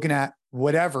 are looking at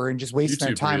whatever and just wasting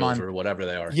their time on or whatever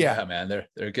they are. Yeah, man,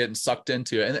 they're getting sucked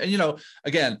into it. And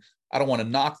again, I don't want to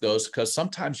knock those, because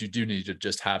sometimes you do need to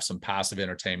just have some passive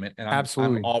entertainment, and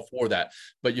I'm all for that,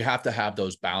 but you have to have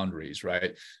those boundaries,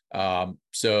 right?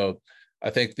 So I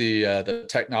think the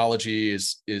technology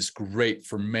is great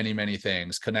for many, many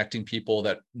things, connecting people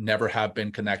that never have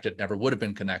been connected, never would have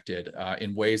been connected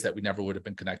in ways that we never would have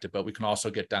been connected. But we can also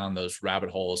get down those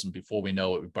rabbit holes, and before we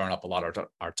know it, we burn up a lot of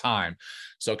our time.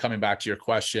 So coming back to your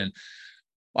question,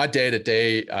 my day to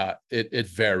day, it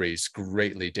varies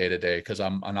greatly day to day, because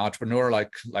I'm an entrepreneur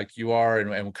like you are, and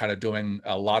we're kind of doing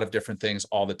a lot of different things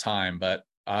all the time. But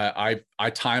I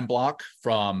time block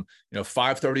from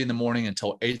 5:30 in the morning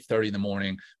until 8:30 in the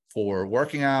morning for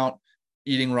working out,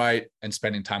 eating right, and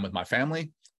spending time with my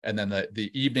family. And then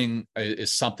the evening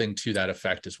is something to that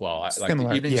effect as well. Like the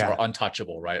Similar, evenings yeah. are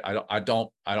untouchable, right?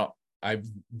 I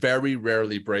very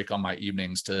rarely break on my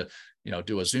evenings to,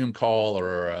 do a Zoom call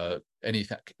or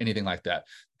anything like that,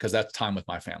 because that's time with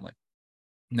my family.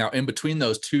 Now, in between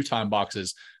those two time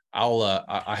boxes,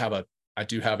 I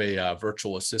do have a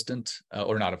virtual assistant,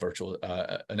 or not a virtual,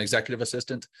 an executive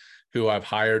assistant who I've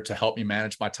hired to help me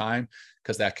manage my time,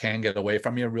 because that can get away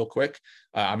from you real quick.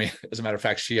 I mean, as a matter of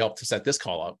fact, she helped to set this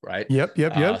call up, right?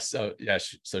 Yep. So yeah,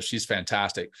 so she's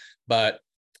fantastic. But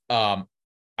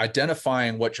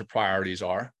identifying what your priorities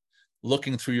are,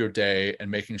 looking through your day and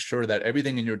making sure that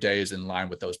everything in your day is in line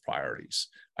with those priorities.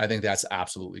 I think that's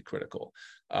absolutely critical.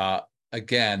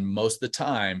 Again, most of the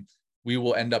time, we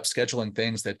will end up scheduling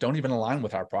things that don't even align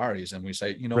with our priorities. And we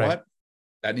say, you know what,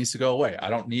 that needs to go away. I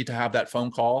don't need to have that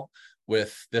phone call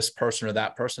with this person or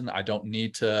that person. I don't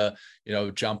need to,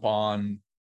 jump on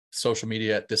social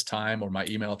media at this time or my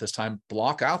email at this time.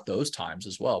 Block out those times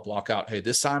as well. Block out, hey,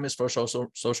 this time is for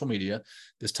social media.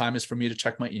 This time is for me to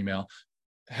check my email.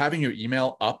 Having your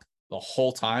email up the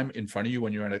whole time in front of you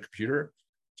when you're on a computer,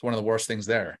 it's one of the worst things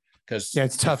there. Because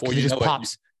it's tough because it just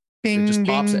pops. It just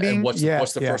pops. Bing. And what's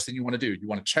the first thing you want to do? You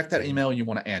want to check that email and you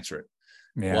want to answer it.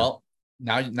 Yeah. Well,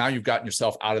 now you've gotten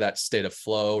yourself out of that state of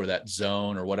flow or that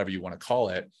zone or whatever you want to call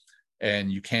it, and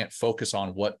you can't focus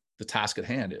on what the task at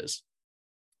hand is.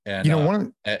 And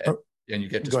and you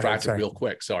get distracted real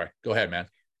quick. Sorry, go ahead, man.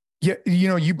 Yeah,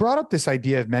 you brought up this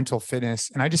idea of mental fitness,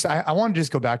 and I want to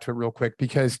just go back to it real quick,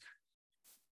 because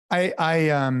I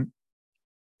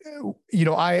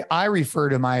refer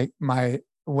to my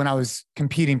when I was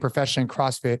competing professionally in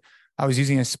CrossFit, I was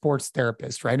using a sports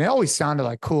therapist, right? And it always sounded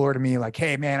like cooler to me, like,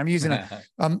 hey man, I'm using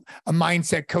a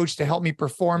mindset coach to help me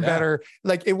perform better.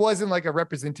 Like, it wasn't like a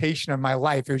representation of my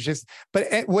life. It was just, but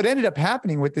what ended up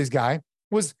happening with this guy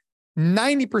was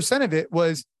 90% of it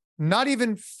was not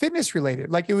even fitness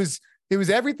related. Like it was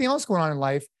everything else going on in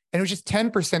life. And it was just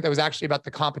 10% that was actually about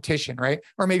the competition, right?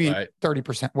 Or maybe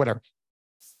 30%, whatever.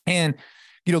 And,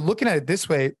 looking at it this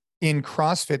way, in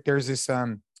CrossFit, there's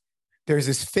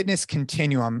this fitness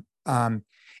continuum. And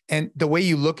the way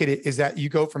you look at it is that you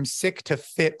go from sick to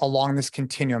fit along this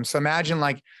continuum. So imagine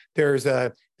like there's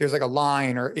like a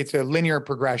line, or it's a linear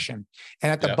progression.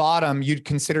 And at the bottom, you'd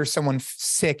consider someone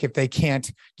sick if they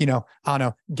can't, get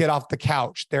off the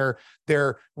couch.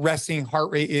 Their resting heart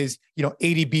rate is,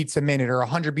 80 beats a minute or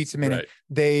 100 beats a minute.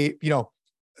 They,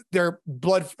 their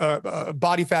blood,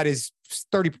 body fat is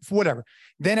 30, whatever.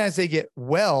 Then as they get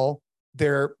well,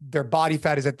 their body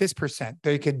fat is at this percent.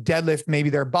 They could deadlift maybe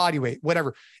their body weight,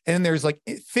 whatever. And then there's like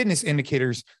fitness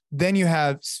indicators. Then you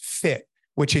have fit,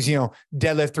 which is,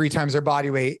 deadlift 3 times their body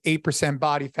weight, 8%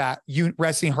 body fat,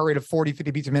 resting heart rate of 40,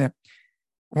 50 beats a minute.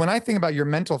 When I think about your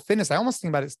mental fitness, I almost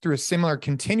think about it through a similar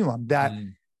continuum that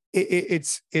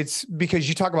it's because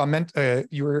you talk about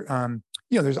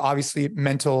there's obviously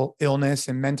mental illness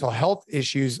and mental health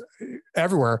issues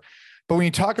everywhere. But when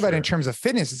you talk about it in terms of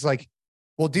fitness, it's like,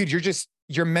 well, dude,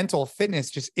 your mental fitness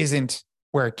just isn't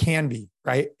where it can be.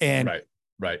 Right. And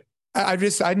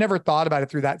I never thought about it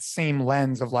through that same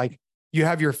lens of like, you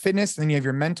have your fitness and then you have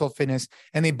your mental fitness,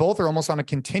 and they both are almost on a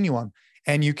continuum,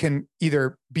 and you can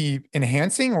either be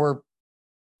enhancing or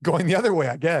going the other way,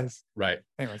 I guess. Right.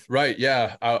 Anyways. Right.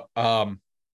 Yeah.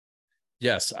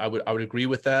 Yes, I would agree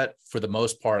with that. For the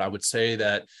most part, I would say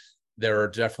that there are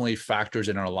definitely factors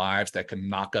in our lives that can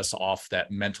knock us off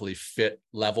that mentally fit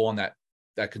level on that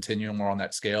continuum or on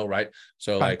that scale. Right.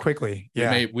 So like quickly,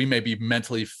 we may be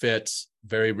mentally fit,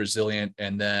 very resilient.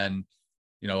 And then,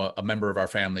 a member of our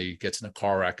family gets in a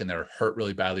car wreck and they're hurt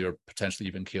really badly or potentially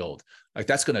even killed. Like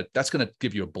that's going to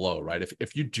give you a blow, right?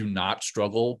 If you do not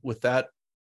struggle with that,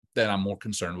 then I'm more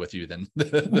concerned with you than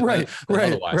right.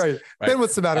 Then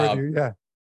what's the matter with you? Yeah.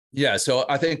 Yeah. So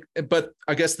I think, but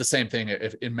I guess the same thing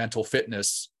if in mental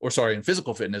fitness, in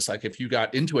physical fitness, like if you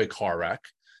got into a car wreck,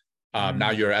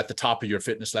 now you're at the top of your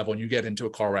fitness level and you get into a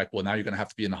car wreck. Well, now you're going to have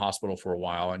to be in the hospital for a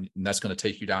while, and that's going to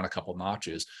take you down a couple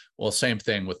notches. Well, same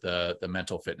thing with the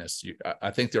mental fitness.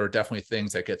 I think there are definitely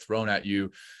things that get thrown at you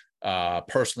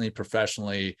personally,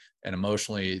 professionally, and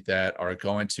emotionally that are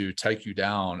going to take you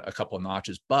down a couple of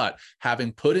notches. But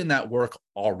having put in that work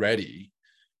already,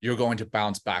 you're going to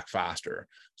bounce back faster.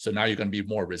 So now you're going to be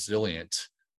more resilient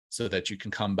so that you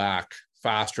can come back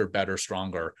faster, better,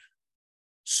 stronger,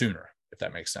 sooner, if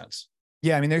that makes sense.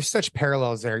 Yeah. I mean, there's such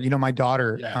parallels there. My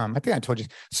daughter, I think I told you.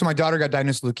 So my daughter got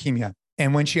diagnosed with leukemia.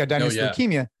 And when she got diagnosed with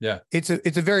leukemia, it's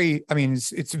a very,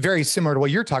 it's very similar to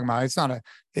what you're talking about. It's not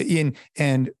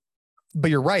but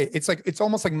you're right. It's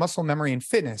almost like muscle memory and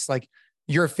fitness. Like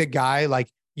you're a fit guy, like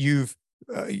you've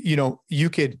you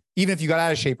could, even if you got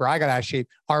out of shape or I got out of shape,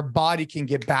 our body can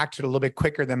get back to it a little bit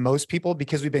quicker than most people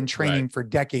because we've been training for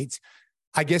decades.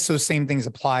 I guess those same things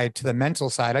apply to the mental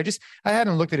side. I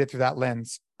hadn't looked at it through that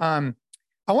lens.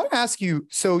 I want to ask you,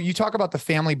 so you talk about the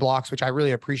family blocks, which I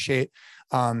really appreciate,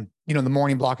 the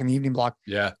morning block and the evening block.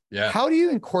 Yeah. Yeah. How do you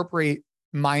incorporate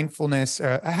mindfulness?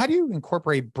 How do you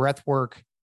incorporate breath work?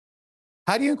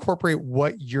 How do you incorporate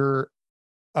what you're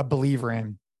a believer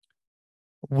in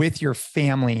with your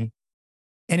family?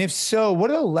 And if so,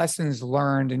 what are the lessons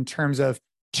learned in terms of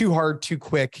too hard, too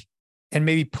quick, and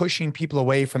maybe pushing people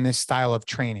away from this style of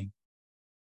training?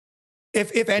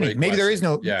 If any, Great maybe question. there is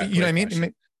no, Yeah, you know what I mean?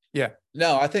 question. Yeah.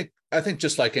 No, I think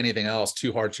just like anything else,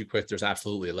 too hard, too quick, there's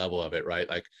absolutely a level of it, right?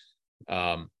 Like,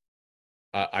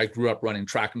 I grew up running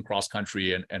track and cross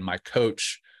country, and my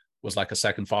coach was like a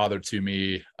second father to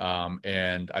me.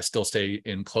 And I still stay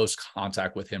in close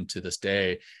contact with him to this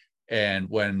day. And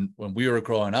when we were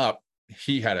growing up,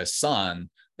 he had a son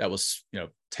that was,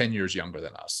 10 years younger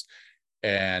than us.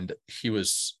 And he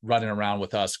was running around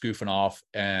with us, goofing off.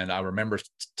 And I remember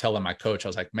telling my coach, I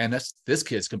was like, man, this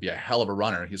kid's gonna be a hell of a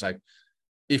runner. He's like,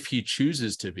 if he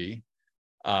chooses to be.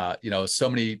 So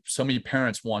many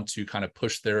parents want to kind of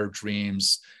push their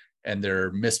dreams and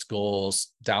their missed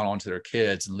goals down onto their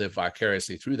kids and live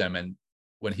vicariously through them. And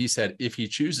when he said, if he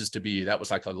chooses to be, that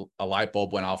was like a light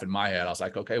bulb went off in my head. I was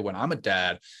like, okay, when I'm a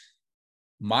dad,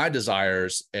 my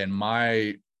desires and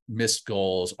my missed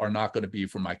goals are not going to be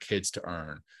for my kids to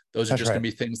earn. Those are just going to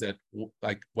be things that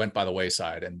like went by the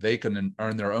wayside, and they can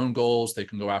earn their own goals. They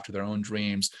can go after their own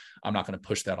dreams. I'm not going to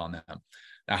push that on them.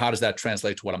 Now, how does that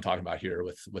translate to what I'm talking about here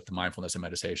with the mindfulness and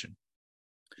meditation?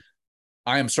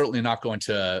 I am certainly not going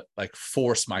to like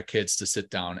force my kids to sit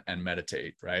down and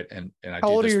meditate, right? And I How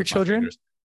old are your children?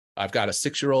 I've got a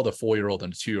 6-year-old, a 4-year-old,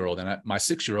 and a 2-year-old. And my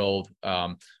 6-year-old,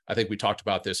 I think we talked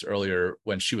about this earlier.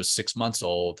 When she was 6 months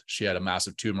old, she had a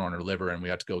massive tumor on her liver, and we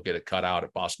had to go get it cut out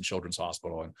at Boston Children's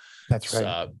Hospital. And that's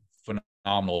right.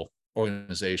 Phenomenal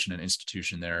organization and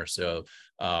institution there. So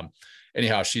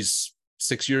anyhow, she's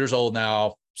 6 years old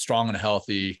now, strong and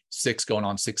healthy, 6 going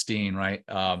on 16, right?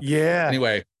 Yeah.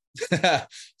 Anyway,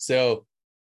 so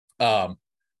I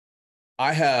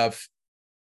have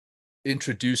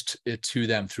introduced it to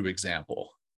them through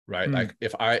example, right? Like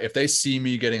if they see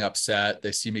me getting upset,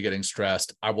 they see me getting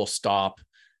stressed, I will stop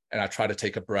and I try to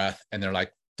take a breath, and they're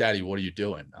like, Daddy, what are you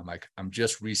doing? I'm like, I'm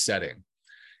just resetting.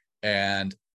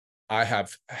 And I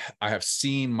have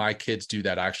seen my kids do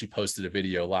that. I actually posted a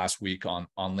video last week on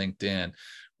LinkedIn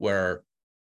where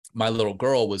my little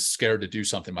girl was scared to do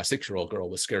something. My 6-year-old girl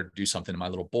was scared to do something. And my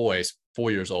little boy's 4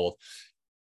 years old,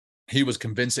 he was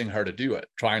convincing her to do it,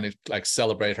 trying to like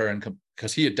celebrate her. And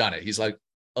because he had done it, he's like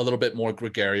a little bit more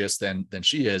gregarious than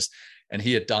she is. And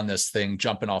he had done this thing,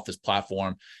 jumping off this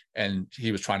platform, and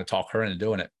he was trying to talk her into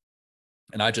doing it.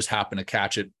 And I just happened to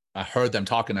catch it. I heard them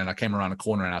talking, and I came around the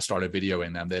corner and I started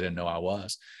videoing them. They didn't know I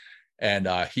was. And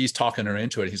he's talking her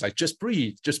into it. He's like, just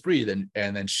breathe. And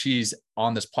then she's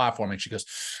on this platform and she goes,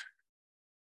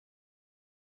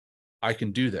 I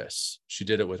can do this. She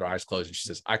did it with her eyes closed, and she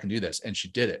says, I can do this. And she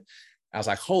did it. I was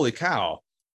like, holy cow.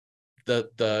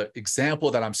 The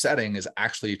example that I'm setting is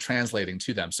actually translating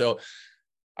to them. So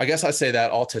I guess I say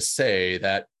that all to say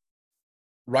that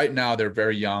right now they're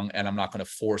very young, and I'm not going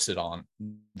to force it on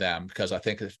them, because I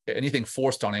think if anything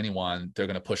forced on anyone, they're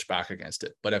going to push back against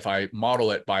it. But if I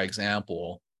model it by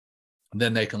example,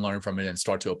 then they can learn from it and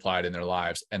start to apply it in their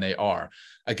lives. And they are.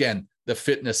 Again, the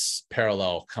fitness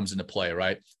parallel comes into play,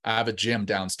 right? I have a gym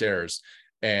downstairs,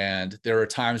 and there are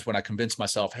times when I convince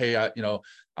myself, hey, I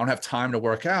don't have time to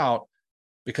work out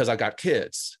because I got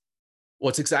kids. Well,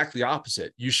 it's exactly the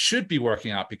opposite. You should be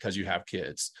working out because you have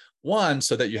kids. One,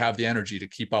 so that you have the energy to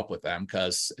keep up with them,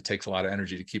 because it takes a lot of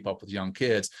energy to keep up with young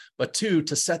kids. But 2,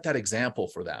 to set that example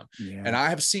for them. Yeah. And I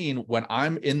have seen when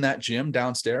I'm in that gym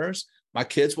downstairs, my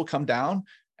kids will come down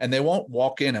and they won't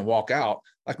walk in and walk out.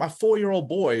 Like my 4-year-old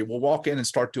boy will walk in and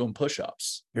start doing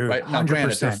push-ups. Dude, right 100%. Now,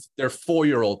 granted, they're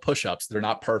 4-year-old push-ups. They're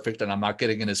not perfect, and I'm not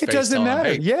getting in his face. It doesn't matter.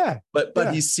 Him, hey, yeah.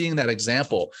 But he's seeing that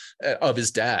example of his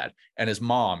dad and his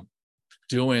mom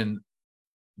doing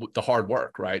the hard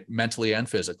work, right? Mentally and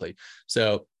physically.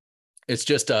 So it's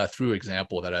just through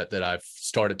example that I've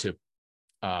started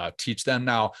to teach them.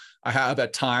 Now, I have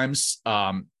at times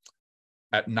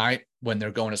at night when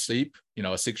they're going to sleep, a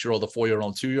 6-year-old, a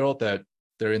 4-year-old, 2-year-old, that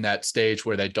they're in that stage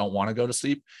where they don't want to go to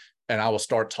sleep. And I will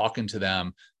start talking to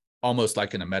them almost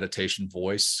like in a meditation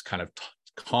voice, kind of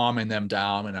calming them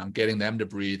down, and I'm getting them to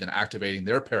breathe and activating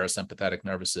their parasympathetic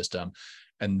nervous system.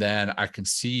 And then I can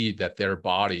see that their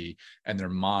body and their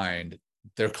mind,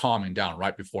 they're calming down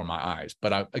right before my eyes.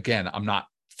 But I'm not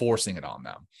forcing it on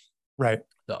them. Right.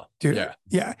 So, Dude, yeah.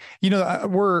 yeah.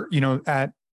 We're,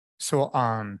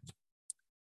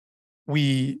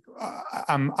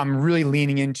 I'm really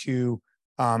leaning into,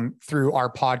 through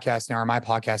our podcast now, or my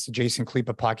podcast, the Jason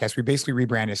Klepa podcast, we basically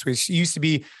rebranded. So it used to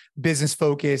be business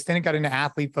focused, then it got into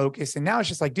athlete focused. And now it's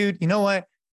just like, dude, you know what?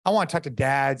 I want to talk to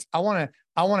dads. I want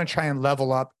to try and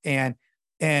level up, and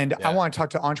I want to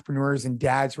talk to entrepreneurs and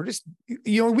dads. We're just,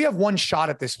 we have one shot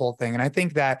at this whole thing. And I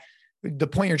think that the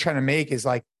point you're trying to make is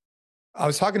like, I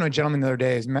was talking to a gentleman the other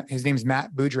day. His name's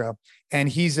Matt Boudreau, and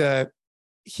he's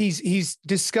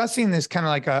discussing this kind of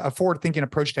like a forward-thinking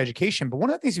approach to education. But one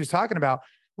of the things he was talking about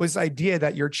was the idea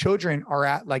that your children are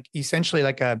at like essentially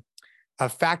like a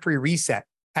factory reset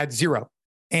at zero,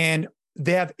 and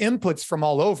they have inputs from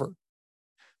all over.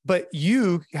 But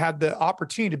you have the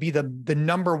opportunity to be the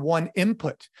number one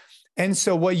input. And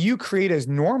so what you create as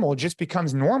normal just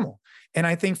becomes normal. And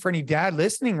I think for any dad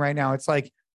listening right now, it's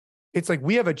like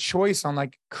we have a choice on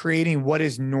like creating what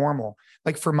is normal.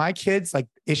 Like for my kids, like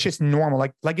it's just normal.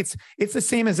 Like it's the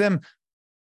same as them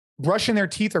brushing their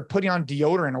teeth or putting on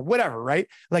deodorant or whatever, right?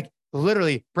 Like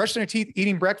literally brushing their teeth,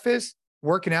 eating breakfast,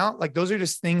 working out. Like those are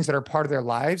just things that are part of their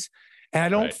lives. And I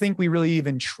don't think we really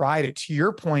even tried it. To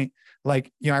your point,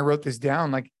 like, I wrote this down,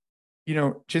 like,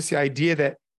 just the idea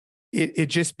that it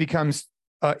just becomes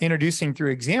introducing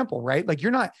through example, right? Like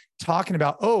you're not talking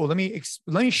about, oh, let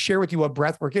me share with you what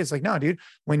breath work is. Like, no, dude,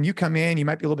 when you come in, you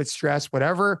might be a little bit stressed,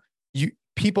 whatever,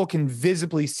 people can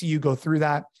visibly see you go through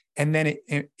that. And then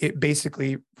it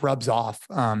basically rubs off.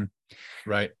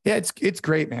 Right. Yeah, it's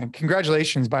great, man.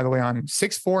 Congratulations, by the way, on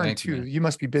 6'4" and 2. You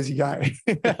must be a busy guy.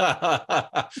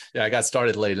 Yeah, I got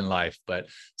started late in life, but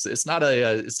it's not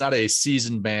a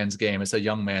seasoned man's game. It's a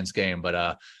young man's game. But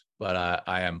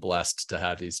I am blessed to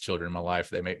have these children in my life.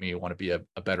 They make me want to be a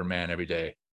better man every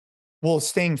day. Well,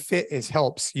 staying fit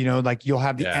helps. Like you'll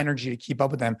have the energy to keep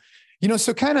up with them.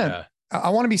 So kind of, I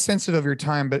want to be sensitive of your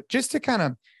time, but just to kind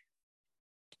of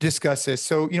discuss this.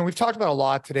 So, we've talked about a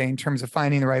lot today in terms of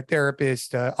finding the right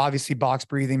therapist, obviously box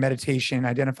breathing, meditation,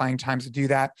 identifying times to do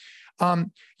that.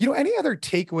 Any other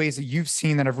takeaways that you've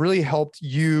seen that have really helped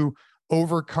you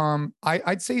overcome,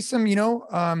 I'd say some,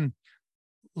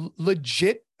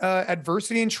 legit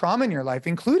adversity and trauma in your life,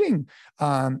 including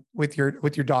with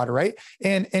your daughter, right?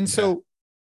 And so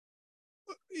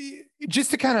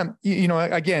just to kind of,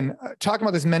 again, talking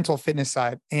about this mental fitness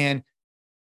side, and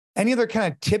any other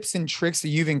kind of tips and tricks that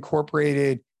you've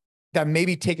incorporated that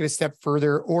maybe take it a step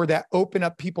further or that open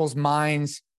up people's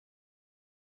minds.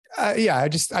 I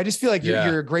just feel like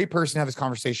you're a great person to have this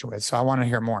conversation with. So I want to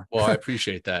hear more. Well, I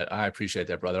appreciate that.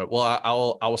 Brother.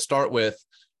 Well, I will start with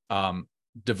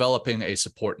developing a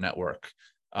support network,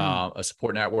 a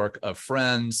support network of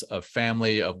friends, of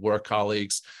family, of work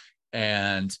colleagues,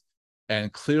 and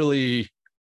clearly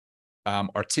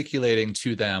articulating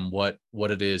to them what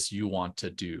it is you want to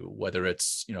do, whether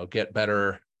it's, get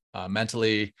better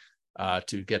mentally,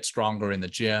 to get stronger in the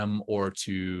gym, or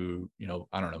to,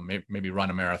 I don't know, maybe run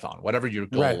a marathon, whatever your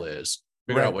goal is.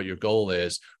 Figure out what your goal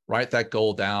is, write that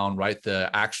goal down, write the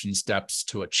action steps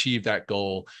to achieve that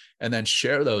goal, and then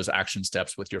share those action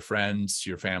steps with your friends,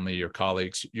 your family, your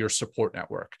colleagues, your support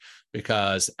network.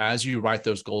 Because as you write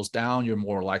those goals down, you're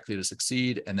more likely to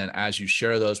succeed. And then as you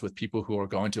share those with people who are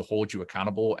going to hold you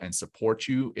accountable and support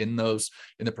you in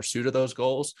the pursuit of those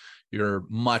goals, you're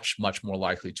much, much more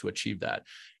likely to achieve that.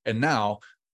 And now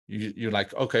you're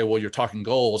like, okay, well, you're talking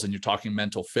goals and you're talking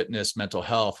mental fitness, mental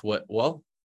health.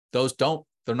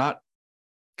 They're not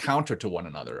counter to one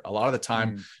another. A lot of the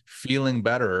time, feeling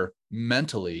better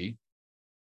mentally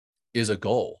is a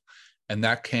goal. And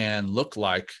that can look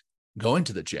like going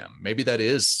to the gym. Maybe that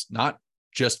is not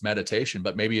just meditation,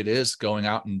 but maybe it is going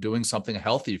out and doing something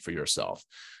healthy for yourself,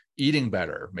 eating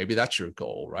better. Maybe that's your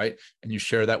goal, right? And you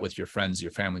share that with your friends,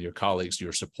 your family, your colleagues,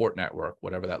 your support network,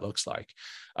 whatever that looks like.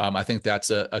 I think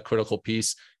that's a critical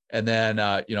piece. And then,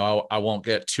 I won't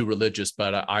get too religious,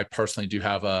 but I personally do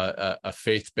have a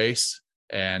faith base,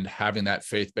 and having that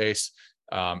faith base,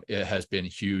 it has been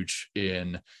huge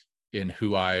in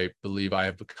who I believe I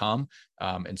have become,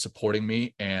 and supporting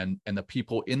me, and the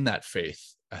people in that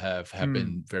faith have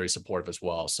been very supportive as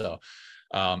well. So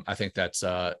I think that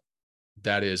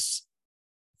is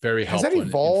very helpful. Has that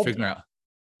evolved? In figuring out.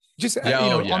 Just,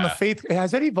 on the faith,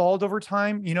 has that evolved over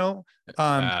time? It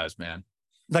has, man.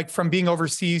 Like from being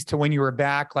overseas to when you were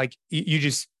back, like it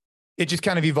just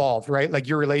kind of evolved, right? Like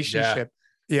your relationship.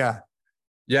 Yeah.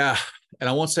 And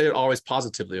I won't say it always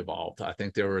positively evolved. I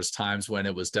think there was times when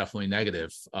it was definitely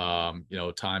negative.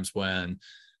 Times when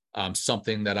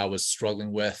something that I was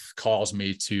struggling with caused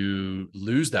me to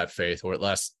lose that faith, or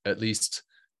at least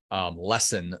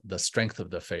lessen the strength of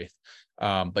the faith.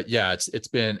 But yeah, it's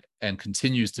been and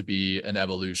continues to be an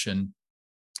evolution.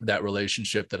 That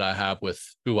relationship that I have with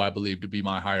who I believe to be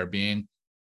my higher being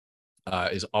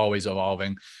is always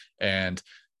evolving, and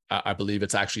I believe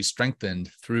it's actually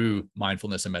strengthened through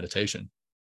mindfulness and meditation.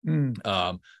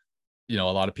 A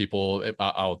lot of people,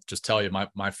 I'll just tell you,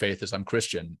 my faith is I'm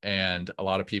Christian, and a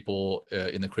lot of people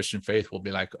in the Christian faith will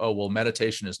be like, oh, well,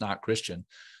 meditation is not Christian.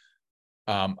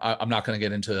 I'm not going to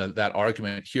get into that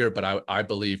argument here, but I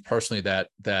believe personally that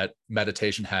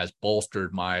meditation has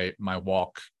bolstered my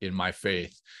walk in my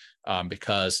faith,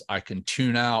 because I can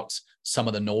tune out some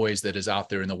of the noise that is out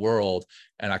there in the world,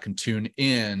 and I can tune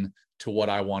in to what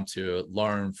I want to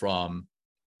learn from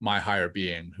my higher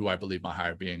being, who I believe my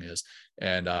higher being is.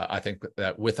 And I think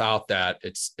that without that,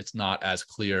 it's not as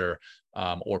clear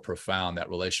or profound. That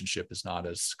relationship is not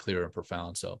as clear and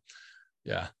profound. So,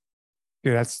 yeah.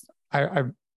 Dude, I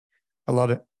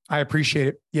love it. I appreciate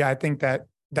it. Yeah, I think that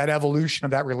evolution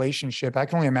of that relationship, I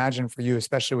can only imagine for you,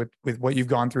 especially with what you've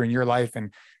gone through in your life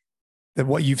and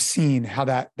what you've seen, how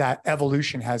that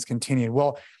evolution has continued.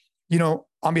 Well,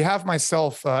 on behalf of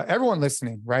myself, everyone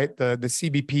listening, right? The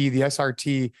CBP, the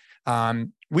SRT,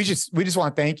 we just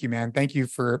want to thank you, man. Thank you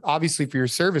obviously for your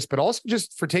service, but also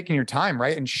just for taking your time,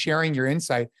 right? And sharing your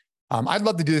insight. I'd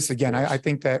love to do this again. I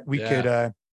think that we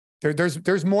could,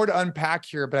 there's more to unpack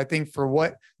here, but I think for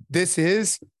what this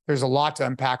is, there's a lot to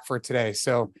unpack for today.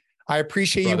 So I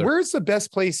appreciate you. Where's the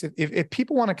best place if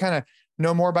people want to kind of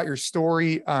know more about your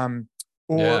story,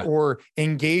 or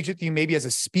engage with you maybe as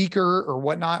a speaker or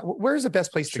whatnot? Where's the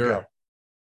best place to go?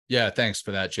 Yeah, thanks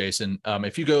for that, Jason.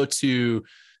 If you go to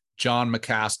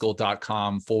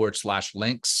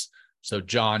johnmacaskill.com/links, so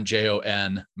John,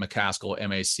 Jon, Macaskill,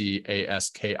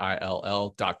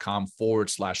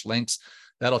 MACASKILL.com/links.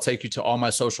 That'll take you to all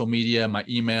my social media, my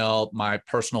email, my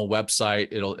personal website.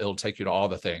 It'll take you to all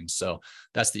the things. So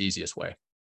that's the easiest way.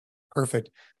 Perfect.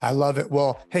 I love it.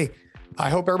 Well, hey, I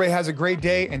hope everybody has a great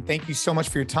day, and thank you so much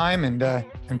for your time. And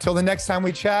until the next time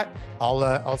we chat,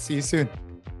 I'll see you soon.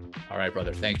 All right,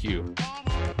 brother. Thank you.